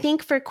 I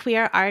think for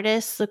queer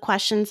artists, the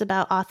questions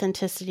about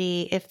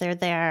authenticity, if they're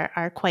there,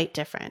 are quite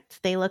different.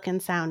 They look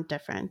and sound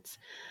different.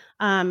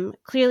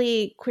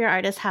 Clearly, queer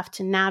artists have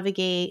to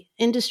navigate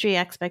industry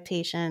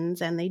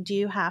expectations, and they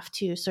do have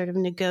to sort of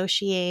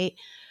negotiate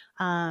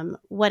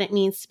what it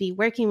means to be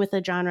working with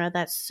a genre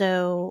that's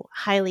so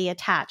highly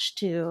attached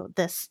to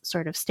this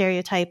sort of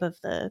stereotype of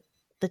the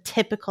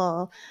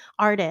typical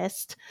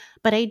artist.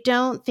 But I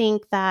don't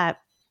think that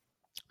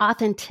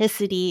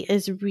authenticity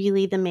is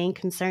really the main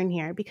concern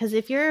here, because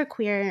if you're a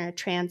queer and a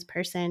trans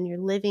person, you're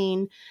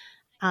living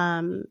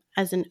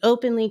as an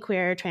openly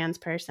queer trans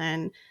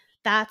person,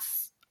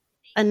 that's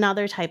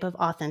another type of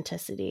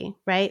authenticity,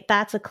 right?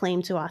 That's a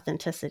claim to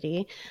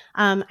authenticity.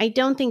 I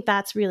don't think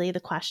that's really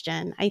the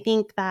question. I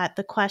think that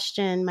the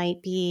question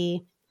might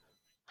be,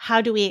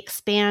 how do we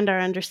expand our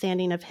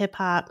understanding of hip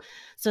hop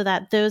so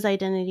that those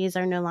identities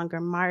are no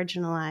longer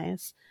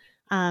marginalized,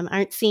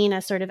 aren't seen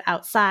as sort of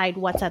outside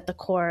what's at the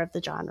core of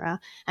the genre?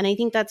 And I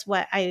think that's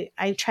what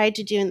I tried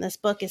to do in this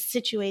book, is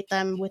situate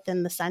them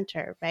within the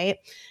center, right?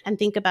 And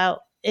think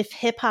about, if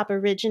hip hop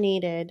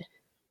originated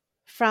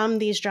from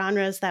these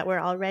genres that were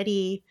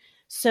already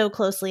so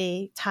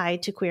closely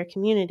tied to queer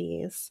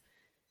communities,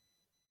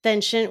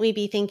 then shouldn't we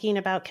be thinking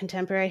about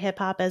contemporary hip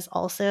hop as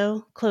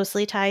also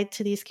closely tied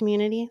to these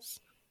communities?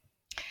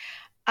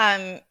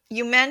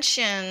 You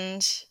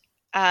mentioned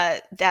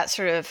that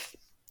sort of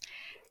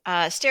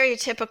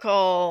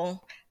stereotypical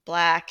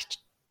Black,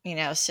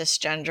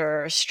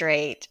 cisgender,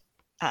 straight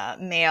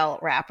male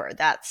rapper.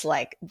 That's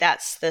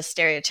the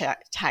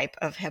stereotype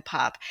of hip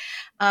hop.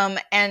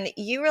 And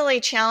you really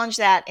challenge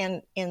that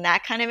in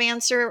that kind of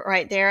answer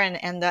right there,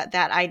 and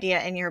that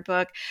idea in your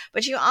book.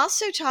 But you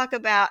also talk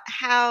about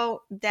how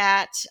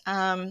that,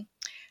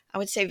 I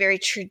would say, very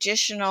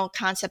traditional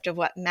concept of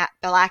what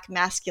Black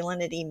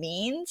masculinity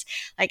means.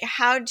 Like,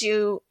 how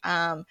do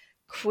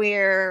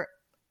queer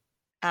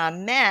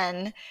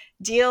men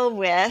deal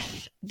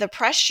with the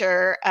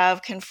pressure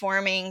of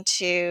conforming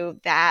to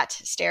that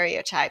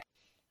stereotype?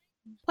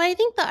 Well, I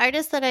think the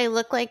artists that I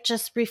look like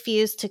just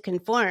refuse to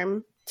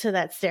conform to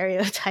that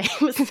stereotype.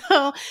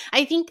 So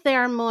I think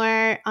there are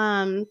more,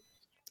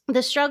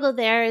 the struggle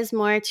there is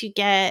more to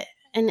get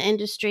an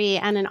industry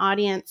and an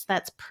audience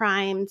that's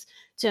primed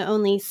to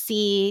only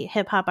see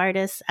hip hop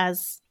artists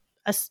as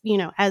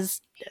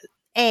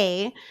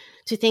A,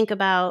 to think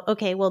about,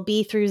 okay, well,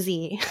 B through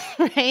Z,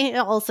 right? It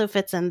also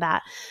fits in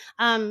that.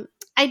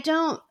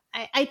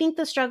 I think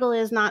the struggle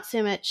is not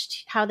so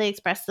much how they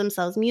express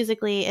themselves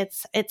musically.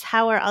 It's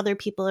how are other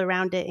people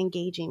around it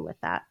engaging with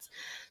that.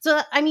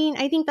 So, I mean,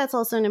 I think that's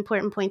also an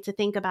important point to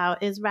think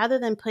about, is rather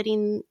than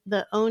putting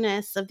the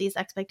onus of these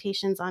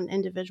expectations on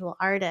individual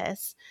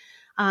artists,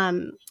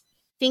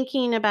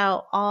 thinking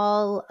about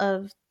all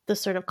of the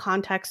sort of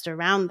context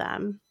around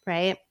them,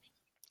 right?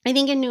 I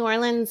think in New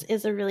Orleans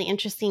is a really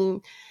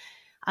interesting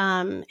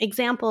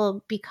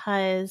example,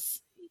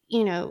 because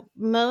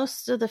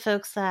most of the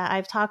folks that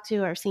I've talked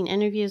to or seen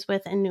interviews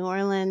with in New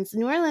Orleans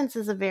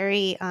is a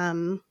very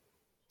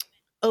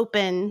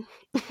open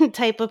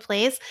type of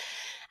place.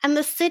 And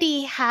the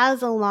city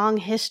has a long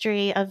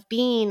history of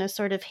being a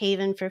sort of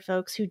haven for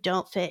folks who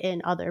don't fit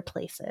in other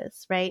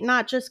places, right?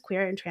 Not just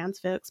queer and trans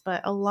folks,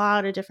 but a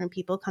lot of different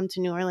people come to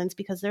New Orleans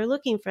because they're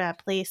looking for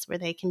that place where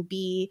they can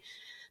be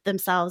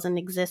themselves and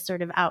exist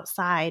sort of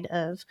outside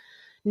of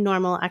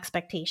normal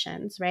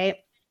expectations, right?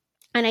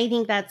 And I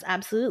think that's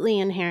absolutely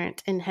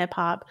inherent in hip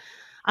hop.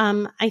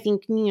 I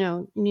think,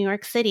 New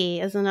York City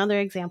is another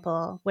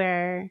example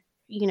where,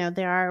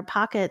 there are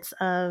pockets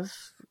of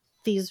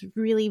these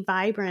really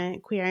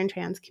vibrant queer and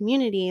trans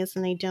communities.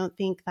 And I don't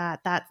think that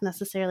that's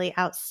necessarily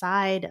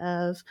outside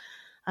of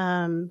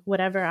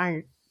whatever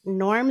our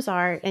norms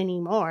are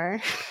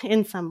anymore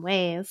in some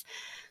ways.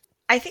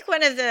 I think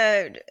one of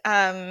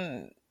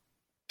the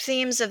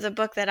themes of the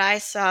book that I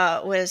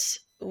saw was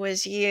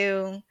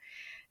you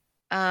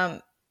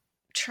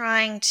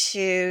trying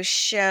to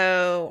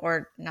show,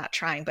 or not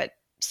trying, but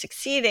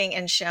succeeding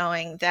in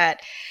showing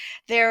that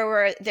there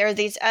are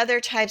these other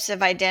types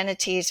of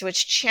identities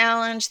which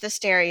challenge the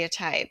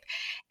stereotype,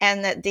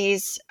 and that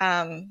these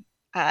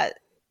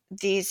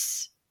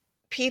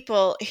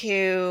people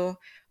who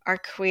are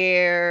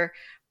queer,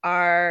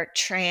 are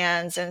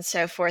trans, and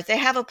so forth, they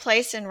have a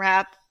place in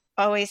rap,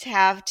 always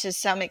have to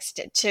some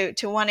extent,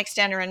 to one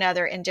extent or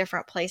another, in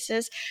different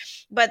places,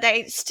 but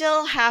they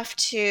still have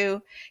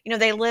to,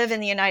 they live in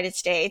the United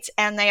States,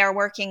 and they are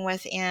working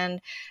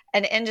within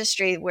an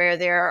industry where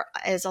there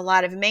is a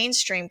lot of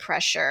mainstream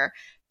pressure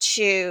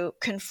to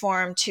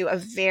conform to a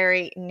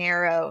very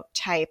narrow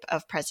type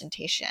of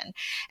presentation.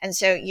 And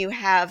so you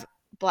have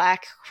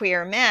Black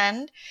queer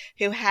men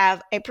who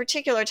have a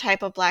particular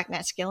type of Black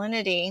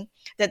masculinity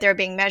that they're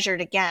being measured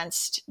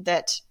against,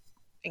 that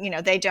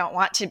they don't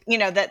want to,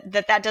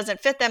 that doesn't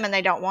fit them, and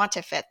they don't want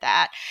to fit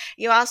that.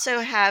 You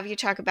also you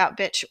talk about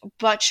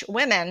butch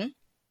women,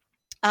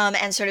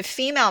 and sort of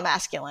female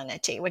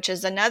masculinity, which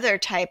is another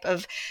type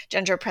of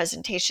gender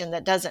presentation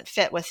that doesn't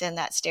fit within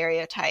that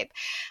stereotype.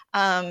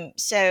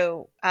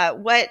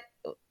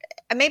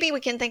 Maybe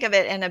we can think of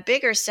it in a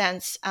bigger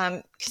sense,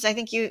 because I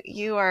think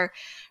you are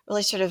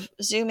really sort of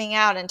zooming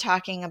out and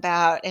talking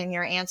about in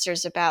your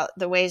answers about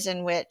the ways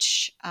in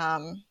which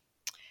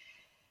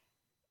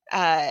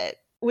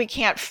we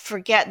can't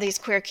forget these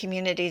queer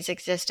communities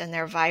exist, and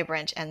they're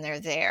vibrant, and they're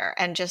there,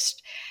 and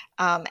just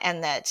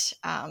and that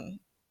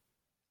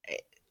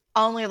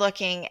only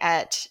looking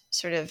at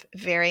sort of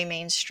very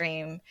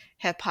mainstream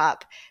hip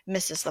hop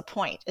misses the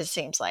point, it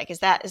seems like. Is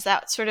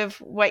that sort of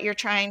what you're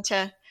trying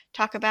to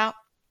talk about?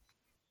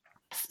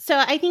 So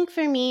I think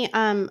for me,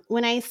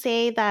 when I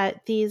say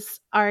that these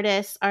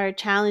artists are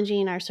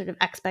challenging our sort of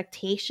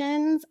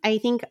expectations, I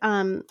think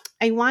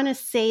I want to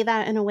say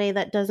that in a way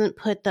that doesn't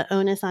put the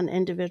onus on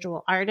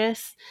individual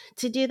artists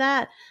to do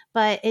that,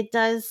 but it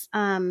does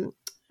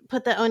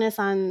put the onus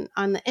on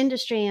the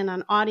industry and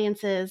on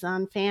audiences,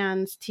 on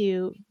fans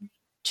to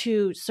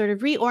sort of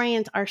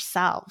reorient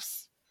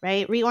ourselves,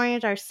 right?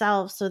 Reorient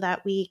ourselves so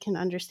that we can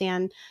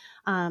understand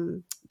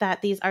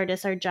that these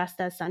artists are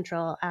just as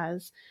central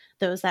as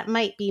those that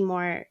might be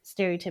more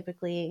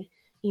stereotypically,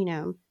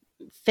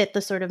 fit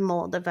the sort of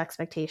mold of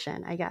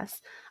expectation, I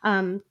guess.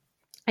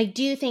 I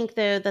do think,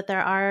 though, that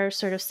there are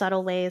sort of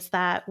subtle ways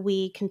that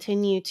we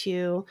continue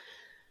to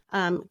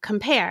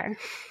compare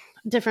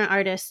different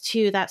artists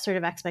to that sort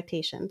of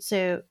expectation.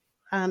 So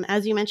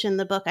as you mentioned in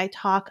the book, I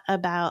talk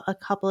about a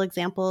couple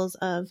examples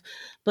of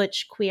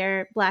butch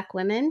queer Black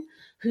women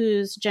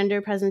whose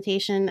gender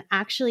presentation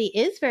actually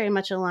is very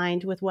much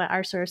aligned with what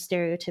our sort of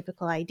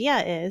stereotypical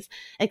idea is,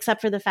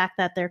 except for the fact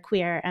that they're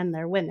queer and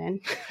they're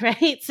women,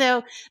 right?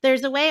 So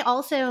there's a way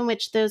also in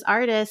which those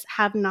artists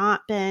have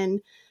not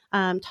been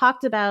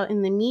talked about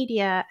in the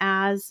media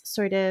as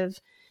sort of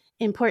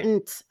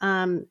important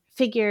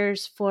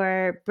figures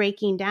for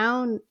breaking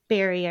down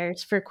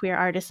barriers for queer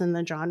artists in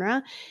the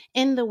genre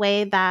in the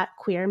way that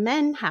queer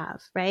men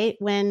have, right?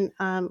 When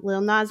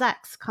Lil Nas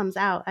X comes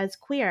out as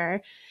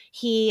queer,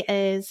 he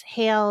is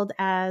hailed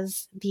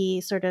as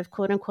the sort of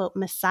quote unquote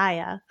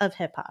messiah of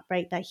hip hop,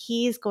 right? That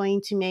he's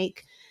going to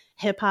make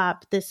hip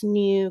hop this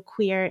new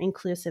queer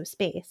inclusive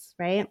space,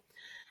 right?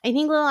 I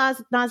think Lil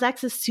Nas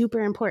X is super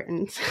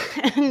important,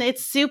 and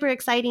it's super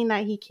exciting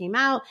that he came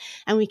out,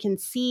 and we can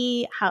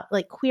see how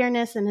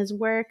queerness in his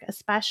work,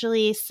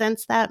 especially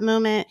since that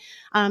moment.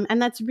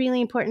 And that's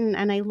really important.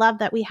 And I love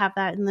that we have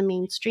that in the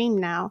mainstream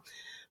now,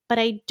 but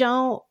I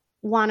don't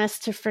want us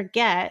to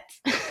forget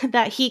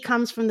that he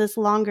comes from this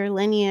longer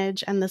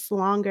lineage and this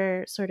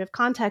longer sort of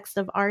context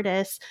of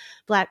artists,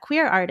 Black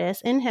queer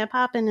artists in hip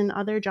hop and in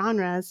other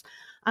genres.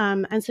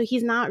 And so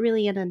he's not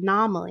really an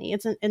anomaly.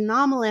 It's an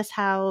anomalous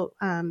how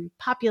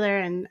popular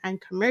and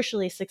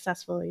commercially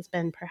successful he's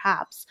been,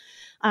 perhaps.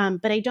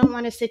 But I don't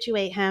want to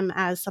situate him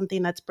as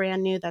something that's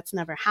brand new, that's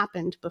never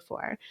happened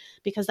before,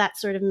 because that's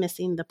sort of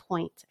missing the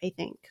point, I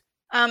think.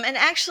 And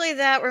actually,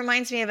 that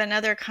reminds me of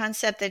another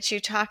concept that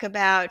you talk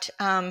about.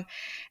 And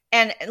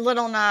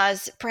Lil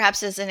Nas,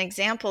 perhaps as an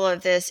example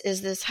of this,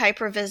 is this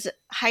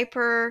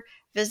hyper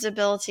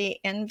visibility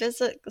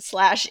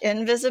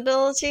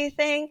invisibility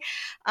thing,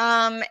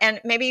 and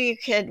maybe you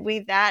could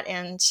weave that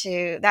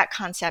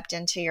concept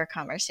into your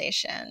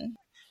conversation.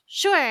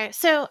 Sure.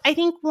 So I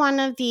think one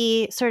of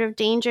the sort of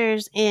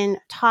dangers in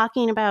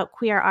talking about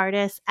queer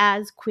artists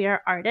as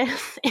queer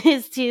artists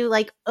is to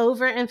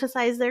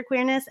overemphasize their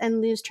queerness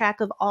and lose track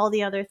of all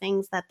the other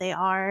things that they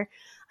are.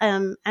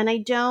 And I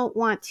don't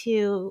want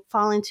to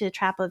fall into a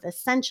trap of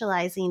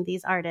essentializing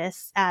these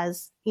artists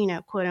as,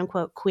 quote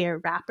unquote,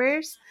 queer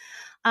rappers.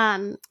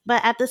 But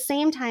at the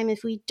same time,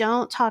 if we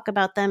don't talk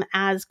about them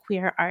as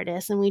queer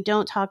artists and we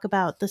don't talk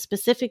about the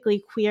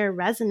specifically queer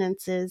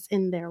resonances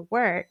in their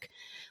work,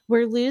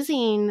 we're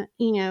losing,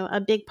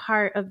 a big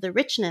part of the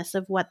richness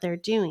of what they're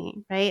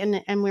doing, right?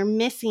 And we're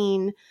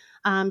missing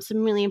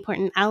some really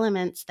important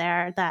elements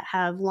there that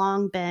have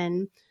long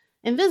been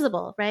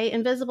invisible, right?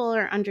 Invisible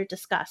or under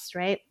discussed,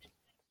 right?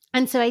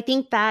 And so I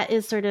think that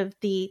is sort of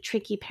the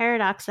tricky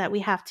paradox that we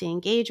have to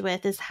engage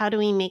with, is how do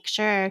we make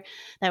sure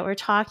that we're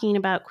talking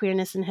about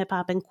queerness in hip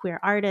hop and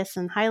queer artists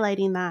and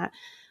highlighting that,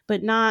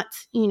 but not,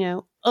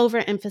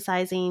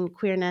 overemphasizing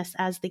queerness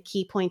as the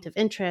key point of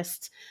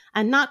interest,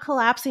 and not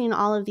collapsing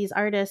all of these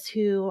artists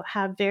who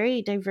have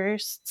very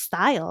diverse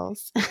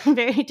styles,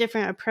 very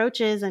different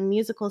approaches and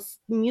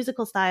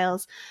musical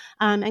styles,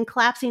 and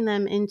collapsing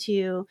them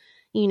into,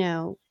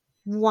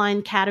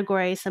 one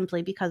category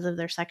simply because of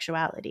their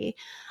sexuality.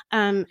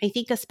 I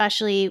think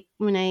especially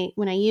when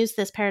I use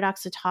this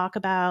paradox to talk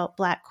about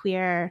Black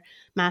queer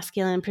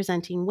masculine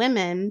presenting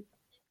women,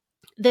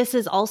 this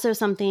is also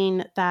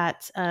something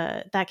that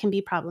can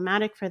be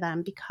problematic for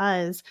them,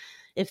 because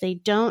if they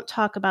don't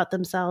talk about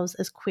themselves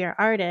as queer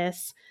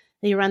artists,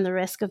 you run the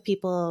risk of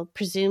people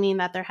presuming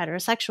that they're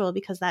heterosexual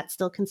because that's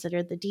still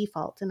considered the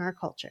default in our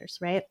cultures,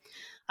 right?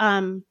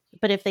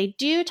 But if they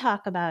do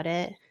talk about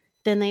it,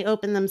 then they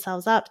open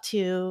themselves up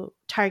to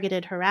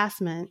targeted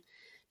harassment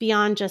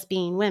beyond just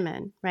being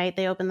women, right?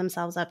 They open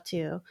themselves up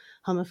to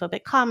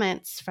homophobic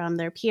comments from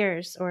their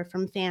peers or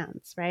from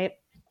fans, right?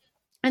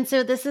 And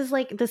so this is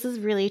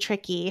really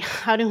tricky.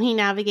 How do we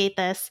navigate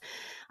this?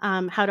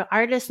 How do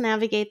artists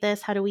navigate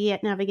this? How do we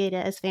navigate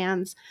it as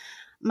fans?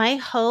 My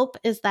hope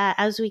is that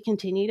as we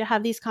continue to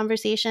have these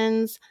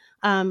conversations,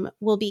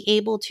 we'll be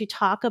able to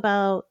talk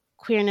about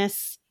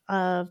queerness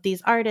of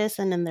these artists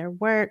and in their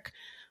work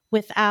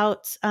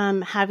without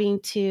having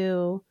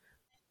to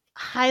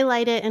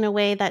highlight it in a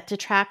way that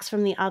detracts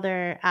from the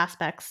other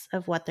aspects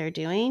of what they're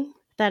doing.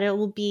 That it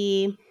will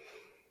be,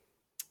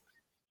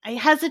 I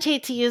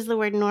hesitate to use the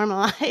word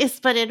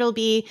normalized, but it'll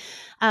be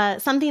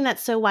something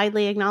that's so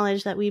widely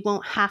acknowledged that we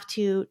won't have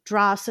to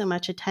draw so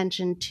much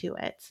attention to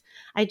it.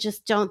 I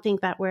just don't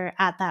think that we're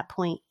at that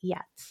point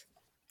yet.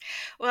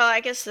 Well,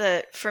 I guess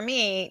for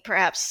me,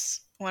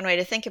 perhaps one way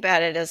to think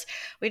about it is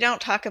we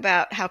don't talk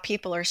about how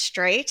people are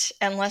straight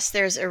unless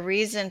there's a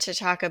reason to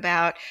talk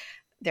about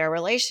their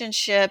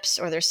relationships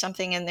or there's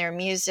something in their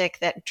music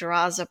that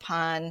draws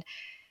upon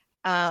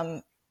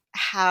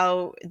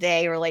how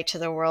they relate to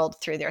the world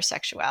through their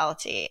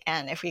sexuality.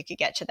 And if we could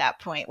get to that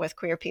point with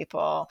queer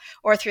people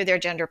or through their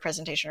gender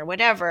presentation or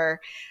whatever,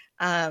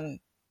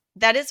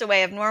 that is a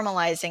way of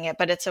normalizing it,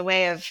 but it's a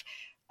way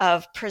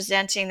of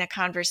presenting the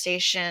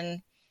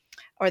conversation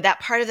or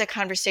that part of the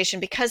conversation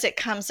because it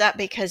comes up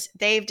because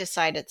they've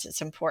decided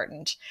it's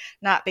important,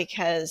 not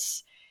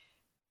because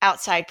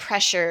outside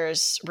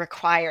pressures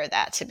require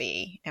that to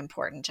be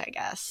important, I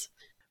guess.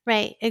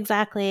 Right,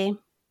 exactly.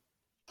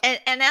 And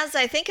as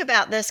I think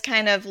about this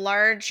kind of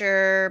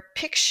larger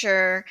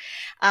picture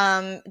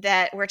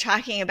that we're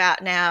talking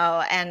about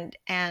now and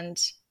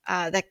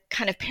the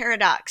kind of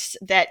paradox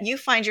that you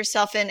find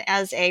yourself in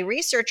as a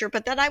researcher,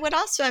 but that I would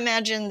also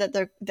imagine that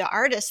the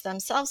artists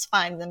themselves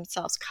find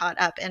themselves caught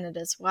up in it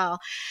as well.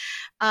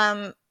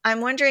 I'm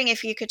wondering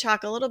if you could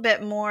talk a little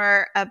bit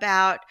more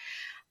about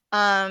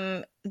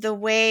the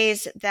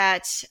ways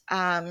that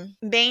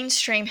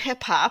mainstream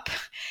hip hop,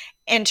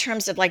 in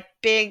terms of like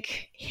big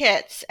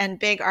hits and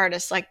big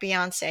artists like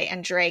Beyonce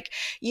and Drake,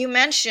 you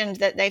mentioned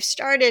that they've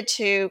started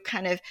to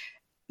kind of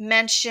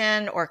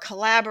mention or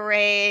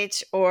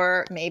collaborate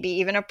or maybe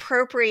even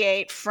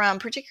appropriate from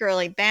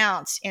particularly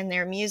Bounce in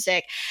their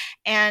music.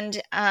 And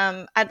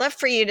I'd love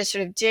for you to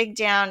sort of dig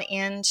down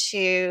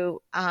into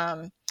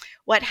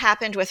what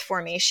happened with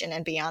Formation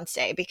and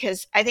Beyonce,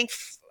 because I think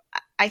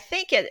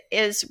it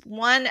is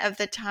one of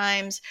the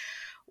times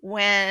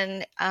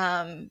when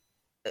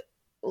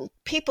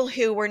people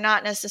who were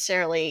not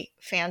necessarily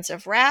fans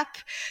of rap,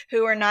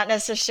 who are not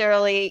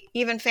necessarily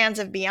even fans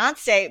of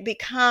Beyonce,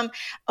 become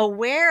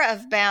aware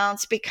of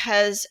Bounce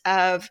because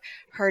of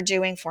her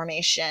doing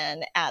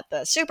Formation at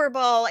the Super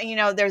Bowl. And, you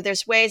know,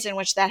 there's ways in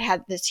which that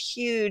had this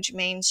huge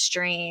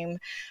mainstream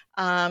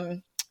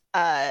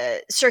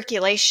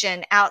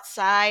circulation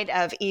outside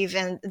of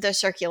even the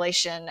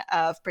circulation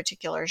of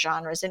particular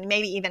genres and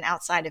maybe even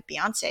outside of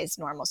Beyonce's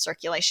normal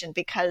circulation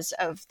because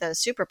of the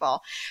Super Bowl.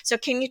 So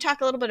can you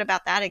talk a little bit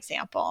about that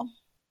example?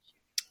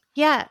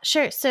 Yeah,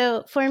 sure.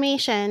 So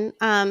Formation,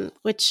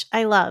 which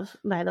I love,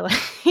 by the way.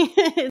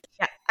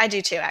 Yeah, I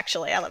do too,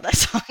 actually. I love that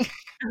song.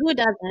 Who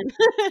doesn't?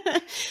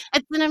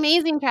 It's an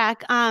amazing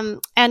track. And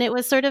it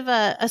was sort of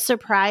a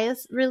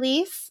surprise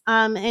release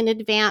in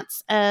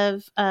advance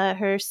of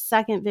her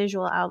second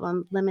visual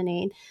album,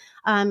 Lemonade.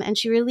 And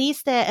she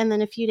released it, and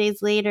then a few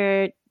days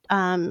later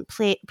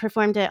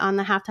performed it on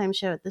the halftime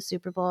show at the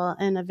Super Bowl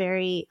in a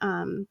very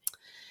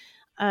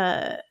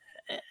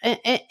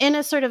in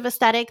a sort of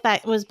aesthetic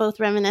that was both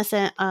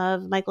reminiscent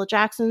of Michael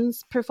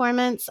Jackson's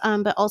performance,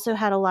 but also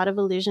had a lot of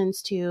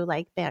allusions to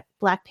like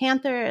Black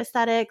Panther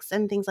aesthetics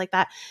and things like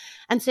that.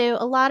 And so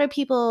a lot of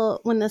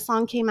people, when the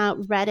song came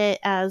out, read it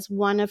as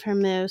one of her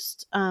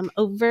most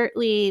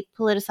overtly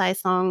politicized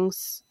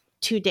songs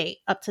to date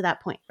up to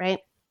that point, right?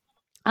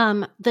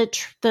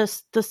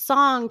 The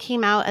song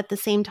came out at the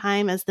same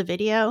time as the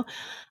video,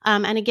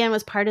 and again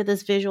was part of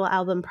this visual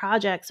album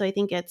project. So I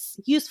think it's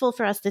useful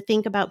for us to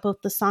think about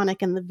both the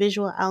sonic and the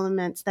visual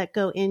elements that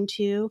go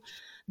into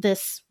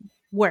this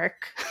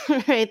work,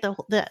 right?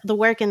 The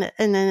work in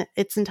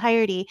its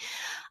entirety.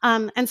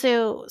 And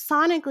so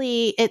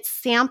sonically, it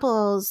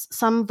samples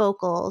some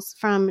vocals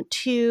from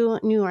two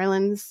New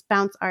Orleans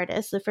bounce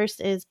artists. The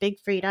first is Big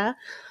Freedia,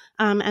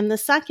 and the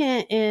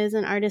second is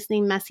an artist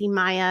named Messy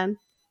Maya,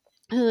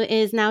 who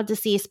is now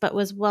deceased, but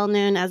was well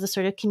known as a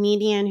sort of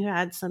comedian who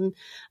had some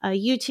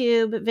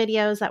YouTube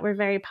videos that were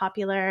very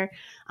popular,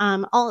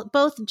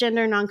 both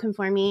gender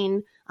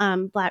nonconforming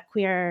Black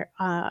queer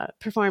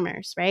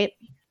performers, right?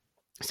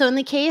 So in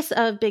the case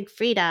of Big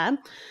Freedia,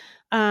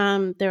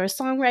 there were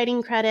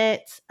songwriting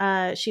credits.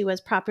 She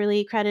was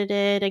properly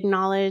credited,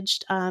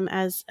 acknowledged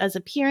as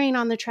appearing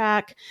on the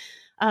track.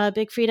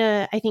 Big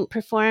Freedia, I think,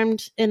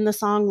 performed in the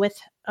song with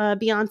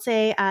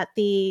Beyonce at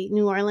the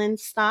New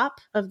Orleans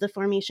stop of the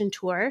Formation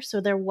tour.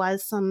 So there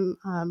was some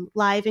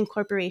live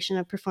incorporation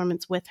of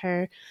performance with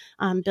her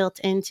built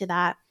into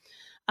that.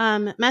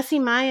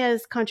 Messi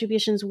Maya's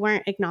contributions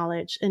weren't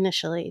acknowledged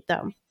initially,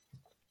 though.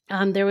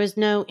 There was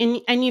no,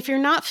 and if you're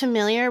not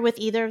familiar with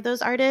either of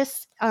those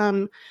artists,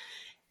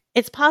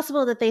 it's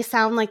possible that they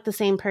sound like the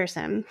same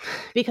person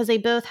because they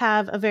both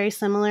have a very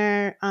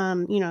similar,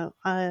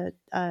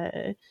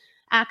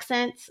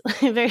 accent,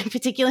 a very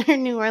particular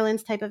New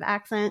Orleans type of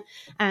accent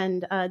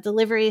and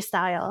delivery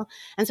style.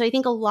 And so I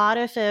think a lot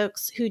of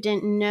folks who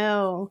didn't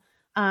know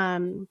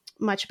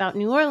much about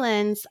New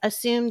Orleans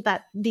assumed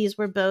that these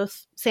were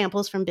both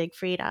samples from Big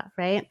Freedia,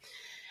 right?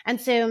 And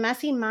so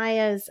Messi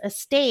Maya's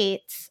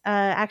estate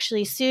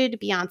actually sued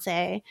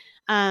Beyonce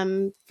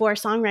for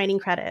songwriting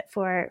credit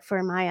for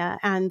Maya.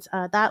 And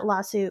that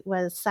lawsuit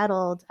was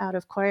settled out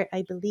of court,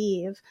 I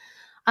believe.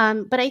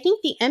 But I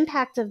think the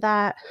impact of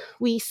that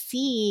we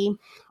see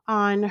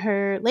on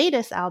her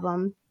latest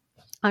album,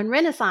 on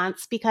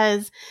Renaissance,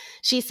 because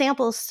she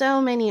samples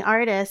so many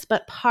artists,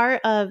 but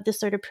part of the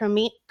sort of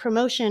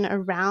promotion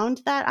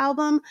around that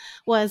album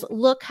was,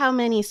 look how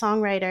many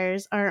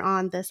songwriters are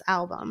on this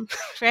album,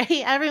 right?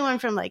 Everyone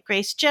from like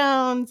Grace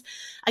Jones,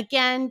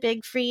 again,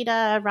 Big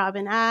Freedia,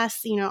 Robin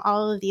S.,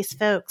 all of these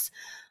folks.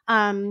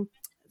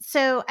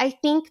 So I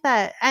think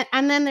that,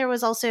 and then there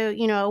was also,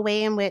 a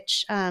way in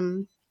which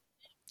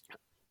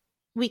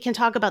we can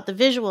talk about the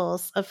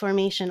visuals of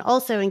Formation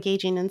also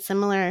engaging in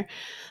similar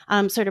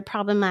sort of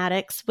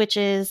problematics, which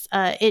is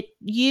it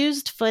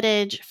used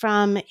footage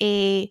from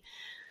a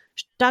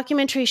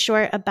documentary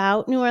short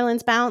about New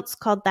Orleans bounce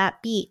called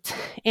That Beat.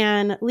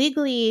 And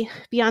legally,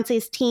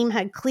 Beyonce's team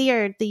had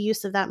cleared the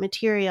use of that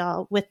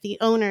material with the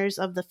owners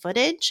of the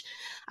footage.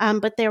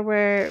 But there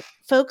were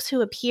folks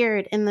who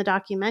appeared in the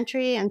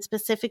documentary, and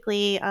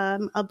specifically a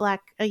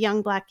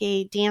young Black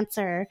gay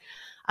dancer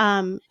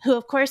who,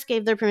 of course,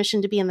 gave their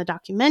permission to be in the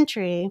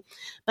documentary,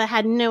 but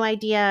had no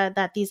idea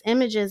that these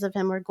images of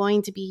him were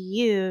going to be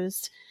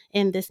used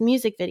in this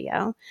music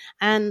video.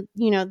 And,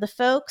 the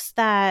folks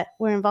that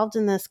were involved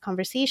in this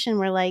conversation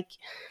were like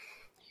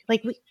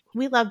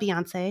we love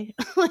Beyonce.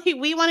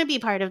 We want to be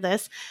part of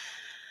this.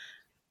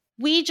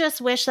 We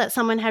just wish that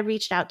someone had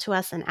reached out to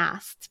us and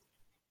asked.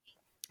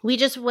 We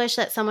just wish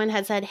that someone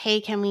had said, hey,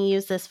 can we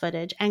use this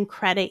footage and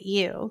credit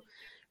you,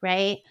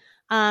 right?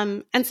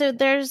 And so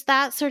there's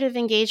that sort of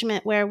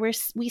engagement where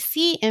we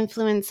see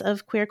influence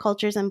of queer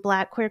cultures and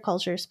Black queer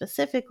culture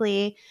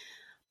specifically,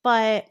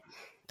 but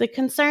the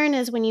concern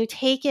is when you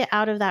take it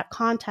out of that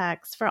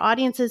context, for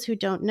audiences who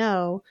don't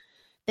know,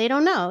 they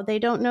don't know. They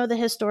don't know the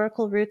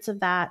historical roots of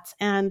that.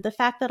 And the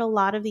fact that a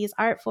lot of these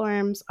art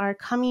forms are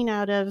coming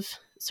out of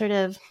sort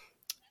of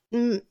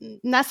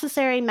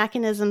necessary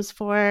mechanisms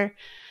for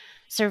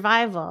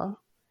survival,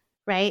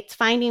 right?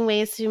 Finding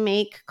ways to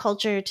make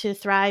culture to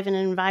thrive in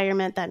an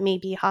environment that may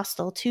be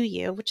hostile to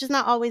you, which is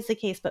not always the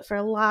case, but for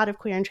a lot of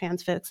queer and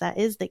trans folks, that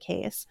is the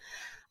case.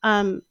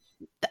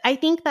 I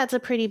think that's a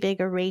pretty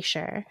big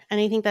erasure. And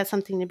I think that's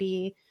something to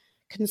be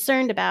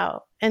concerned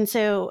about. And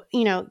so,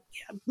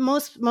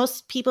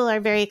 most people are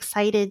very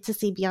excited to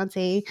see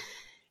Beyonce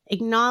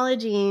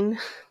acknowledging,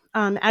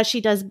 as she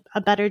does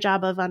a better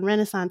job of on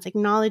Renaissance,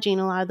 acknowledging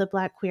a lot of the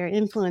Black queer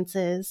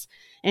influences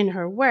in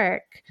her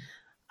work.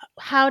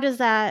 How does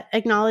that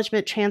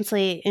acknowledgement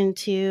translate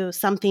into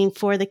something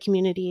for the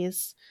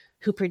communities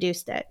who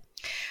produced it?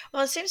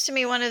 Well, it seems to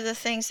me one of the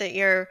things that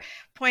you're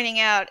pointing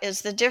out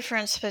is the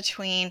difference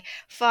between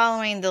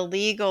following the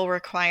legal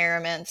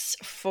requirements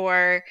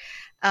for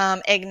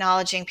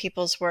acknowledging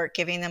people's work,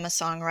 giving them a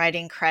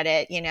songwriting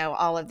credit,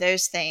 all of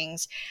those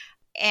things,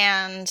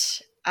 and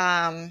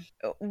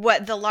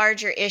what the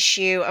larger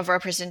issue of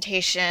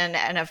representation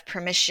and of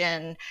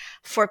permission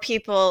for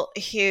people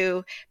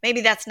who maybe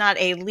that's not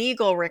a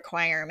legal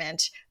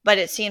requirement, but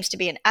it seems to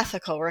be an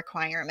ethical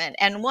requirement,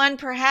 and one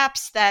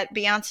perhaps that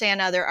Beyonce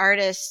and other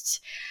artists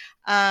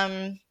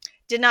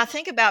did not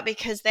think about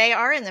because they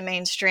are in the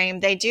mainstream.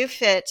 They do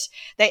fit.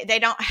 They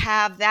don't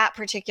have that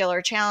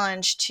particular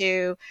challenge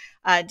to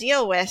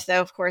deal with,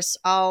 though, of course,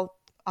 all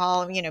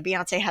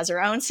Beyonce has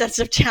her own sets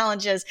of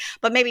challenges,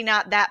 but maybe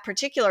not that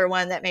particular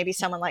one that maybe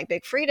someone like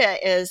Big Freedia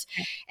is,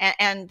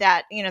 and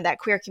that, that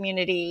queer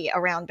community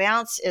around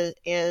bounce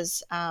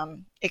is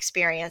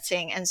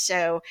experiencing, and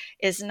so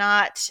is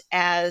not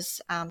as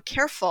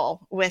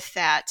careful with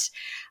that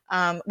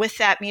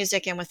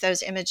music and with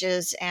those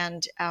images,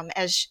 and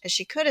as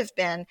she could have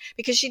been,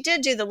 because she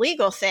did do the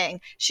legal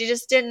thing. She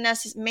just didn't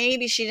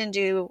maybe she didn't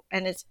do,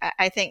 and it's,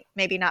 I think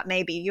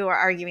you are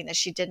arguing that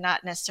she did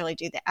not necessarily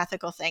do the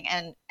ethical thing,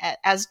 and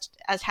as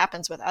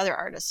happens with other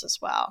artists as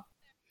well.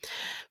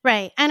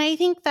 Right. And I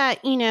think that,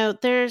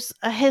 there's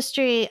a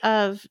history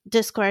of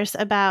discourse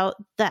about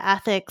the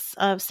ethics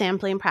of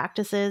sampling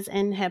practices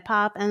in hip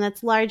hop, and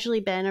that's largely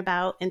been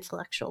about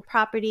intellectual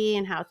property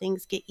and how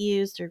things get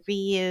used or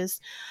reused,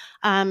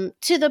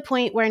 to the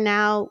point where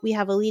now we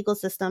have a legal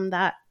system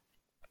that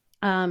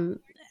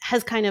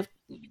has kind of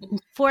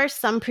forced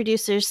some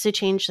producers to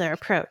change their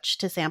approach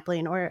to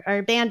sampling or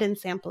abandon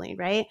sampling,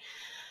 right?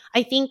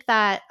 I think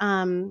that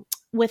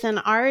with an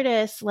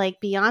artist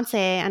like Beyonce,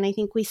 and I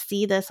think we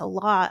see this a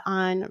lot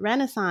on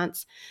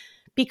Renaissance,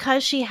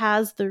 because she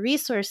has the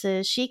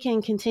resources, she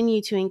can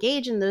continue to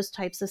engage in those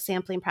types of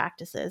sampling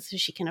practices. So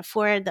she can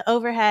afford the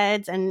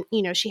overheads, and,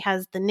 you know, she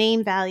has the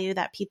name value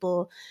that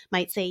people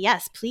might say,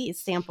 yes, please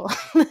sample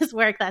this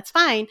work. That's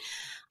fine.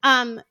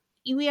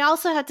 We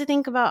also have to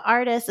think about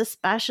artists,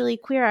 especially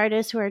queer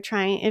artists, who are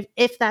trying,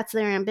 if that's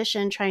their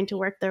ambition, trying to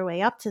work their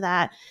way up to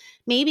that.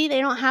 Maybe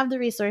they don't have the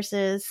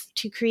resources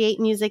to create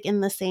music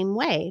in the same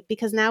way,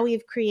 because now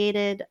we've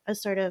created a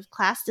sort of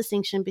class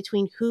distinction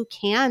between who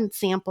can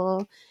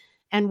sample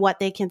and what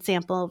they can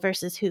sample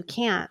versus who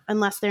can't,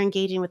 unless they're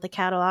engaging with the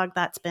catalog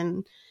that's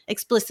been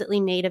explicitly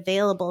made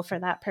available for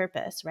that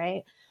purpose,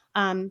 right?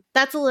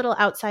 That's a little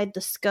outside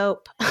the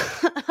scope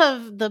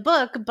of the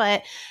book,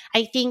 but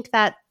I think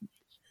that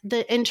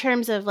in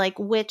terms of like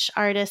which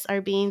artists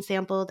are being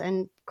sampled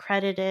and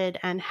credited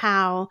and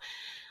how,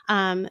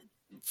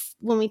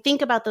 when we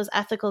think about those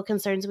ethical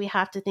concerns, we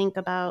have to think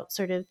about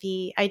sort of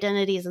the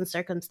identities and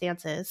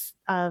circumstances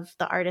of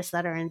the artists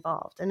that are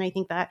involved. And I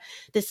think that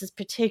this is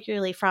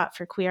particularly fraught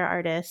for queer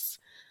artists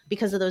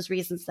because of those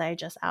reasons that I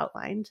just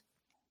outlined.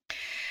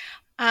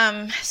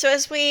 So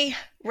as we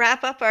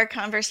wrap up our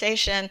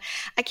conversation,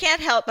 I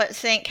can't help but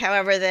think,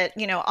 however, that,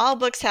 you know, all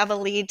books have a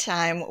lead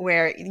time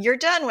where you're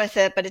done with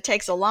it, but it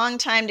takes a long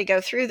time to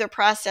go through the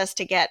process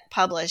to get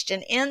published.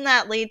 And in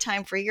that lead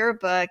time for your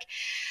book,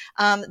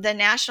 the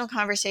national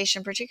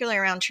conversation, particularly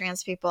around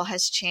trans people,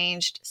 has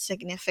changed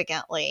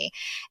significantly.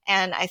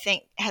 And I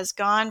think has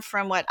gone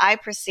from what I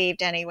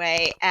perceived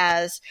anyway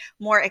as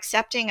more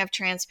accepting of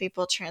trans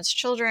people, trans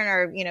children,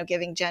 or, you know,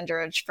 giving gender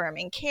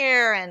affirming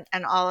care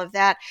and all of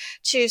that,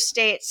 to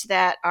states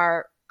that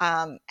are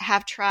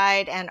have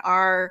tried and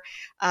are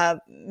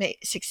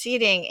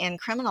succeeding in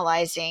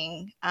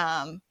criminalizing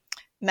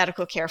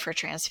medical care for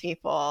trans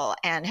people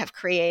and have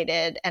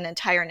created an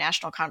entire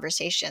national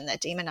conversation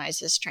that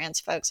demonizes trans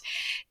folks.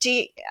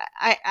 You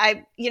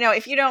know,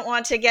 if you don't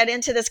want to get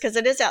into this because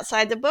it is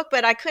outside the book,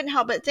 but I couldn't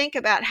help but think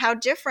about how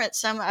different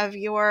some of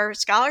your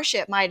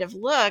scholarship might have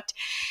looked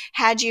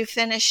had you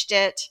finished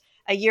it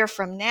a year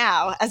from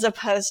now, as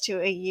opposed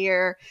to a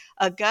year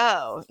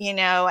ago, you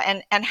know,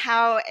 and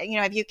how, you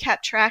know, have you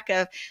kept track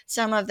of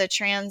some of the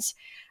trans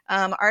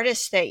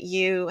artists that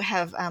you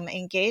have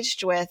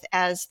engaged with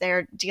as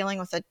they're dealing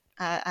with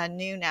a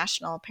new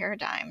national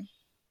paradigm?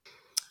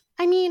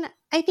 I mean,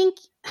 I think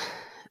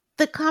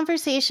the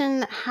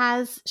conversation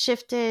has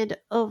shifted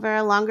over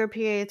a longer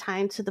period of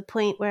time to the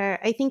point where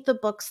I think the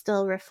book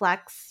still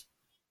reflects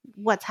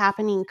what's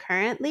happening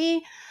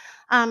currently.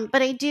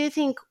 But I do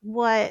think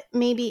what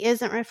maybe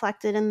isn't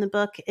reflected in the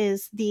book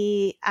is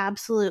the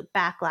absolute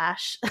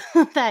backlash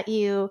that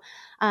you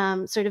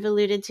sort of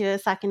alluded to a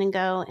second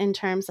ago in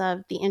terms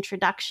of the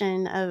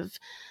introduction of,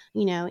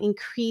 you know,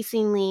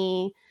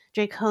 increasingly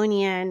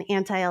draconian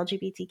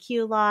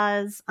anti-LGBTQ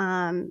laws,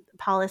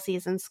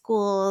 policies in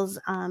schools,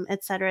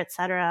 et cetera, et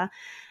cetera.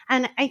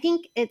 And I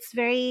think it's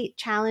very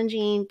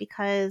challenging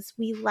because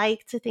we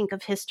like to think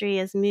of history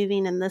as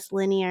moving in this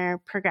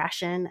linear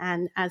progression.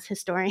 And as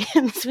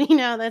historians, we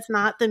know that's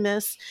not the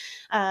most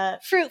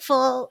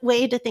fruitful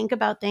way to think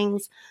about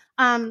things.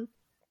 But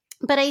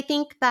I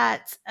think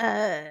that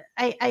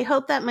I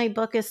hope that my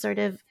book is sort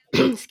of,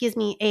 excuse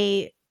me,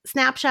 a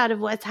snapshot of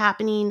what's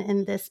happening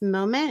in this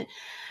moment.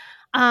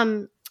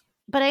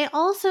 But I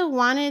also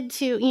wanted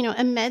to, you know,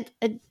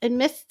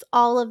 amidst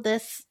all of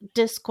this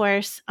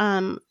discourse,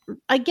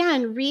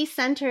 again,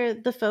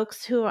 recenter the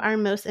folks who are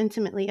most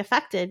intimately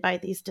affected by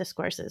these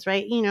discourses,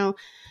 right? You know,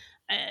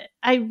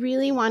 I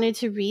really wanted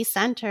to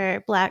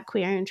recenter Black,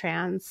 queer, and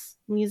trans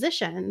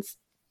musicians.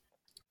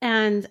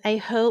 And I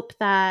hope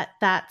that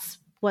that's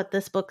what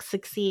this book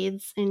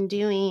succeeds in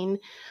doing,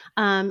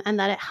 and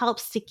that it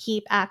helps to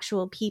keep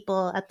actual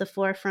people at the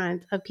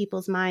forefront of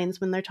people's minds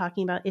when they're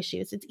talking about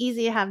issues. It's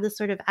easy to have this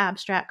sort of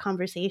abstract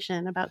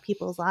conversation about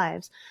people's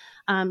lives,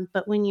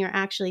 but when you're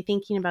actually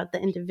thinking about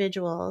the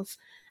individuals,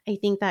 I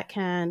think that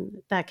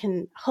can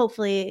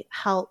hopefully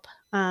help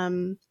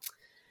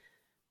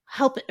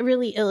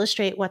really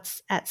illustrate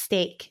what's at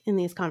stake in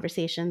these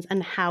conversations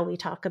and how we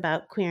talk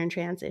about queer and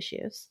trans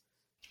issues.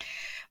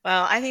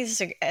 Well, I think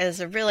this is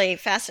a really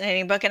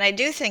fascinating book, and I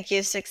do think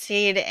you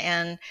succeed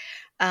in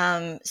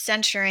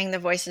censuring the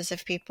voices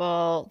of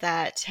people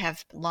that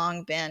have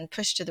long been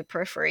pushed to the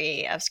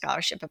periphery of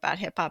scholarship about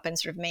hip hop and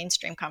sort of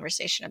mainstream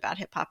conversation about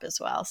hip hop as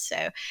well.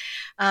 So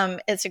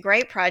it's a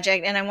great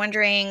project. And I'm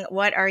wondering,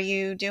 what are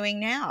you doing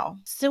now?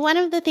 So one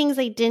of the things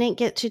I didn't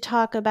get to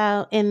talk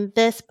about in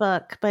this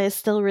book, but is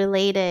still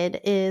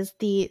related, is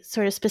the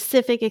sort of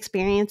specific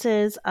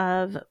experiences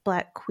of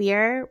Black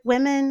queer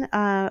women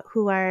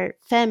who are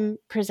femme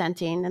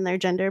presenting in their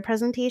gender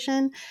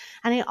presentation.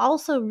 And I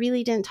also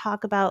really didn't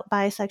talk about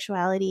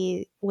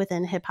bisexuality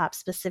within hip hop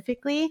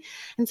specifically.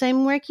 And so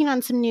I'm working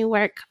on some new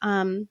work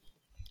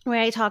where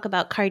I talk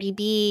about Cardi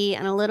B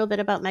and a little bit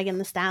about Megan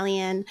Thee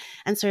Stallion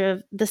and sort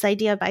of this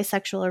idea of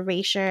bisexual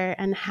erasure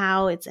and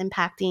how it's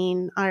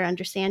impacting our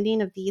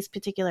understanding of these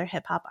particular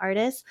hip hop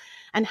artists,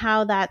 and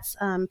how that's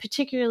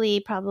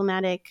particularly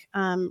problematic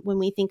when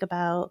we think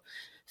about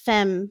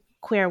femme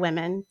queer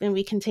women and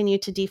we continue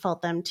to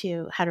default them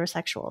to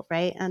heterosexual,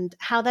 right? And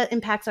how that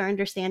impacts our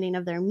understanding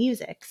of their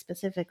music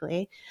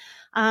specifically.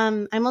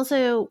 I'm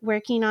also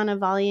working on a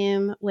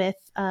volume with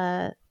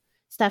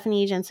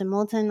Stephanie Jensen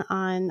Moulton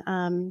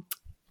on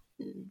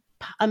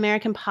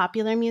American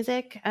popular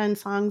music and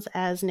songs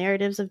as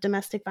narratives of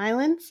domestic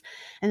violence.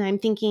 And I'm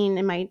thinking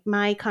in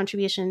my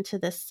contribution to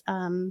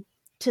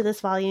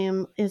this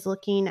volume is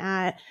looking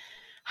at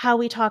how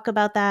we talk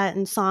about that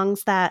and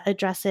songs that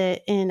address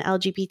it in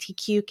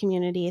LGBTQ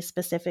communities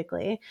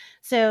specifically.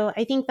 So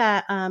I think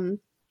that I'm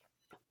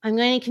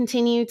going to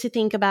continue to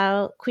think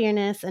about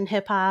queerness and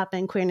hip hop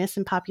and queerness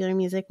in popular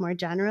music more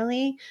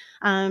generally,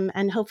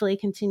 and hopefully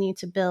continue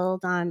to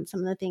build on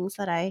some of the things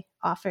that I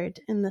offered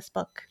in this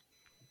book.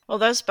 Well,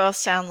 those both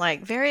sound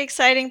like very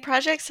exciting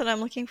projects, and I'm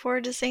looking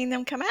forward to seeing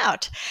them come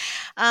out.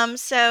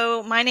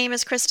 So my name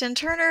is Kristen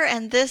Turner,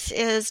 and this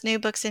is New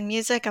Books in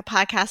Music, a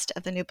podcast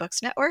of the New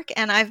Books Network.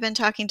 And I've been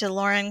talking to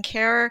Lauren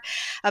Karer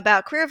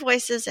about queer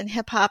voices in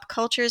hip hop,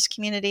 cultures,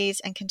 communities,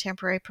 and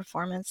contemporary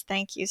performance.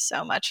 Thank you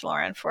so much,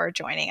 Lauren, for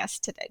joining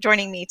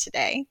me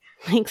today.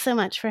 Thanks so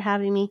much for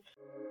having me.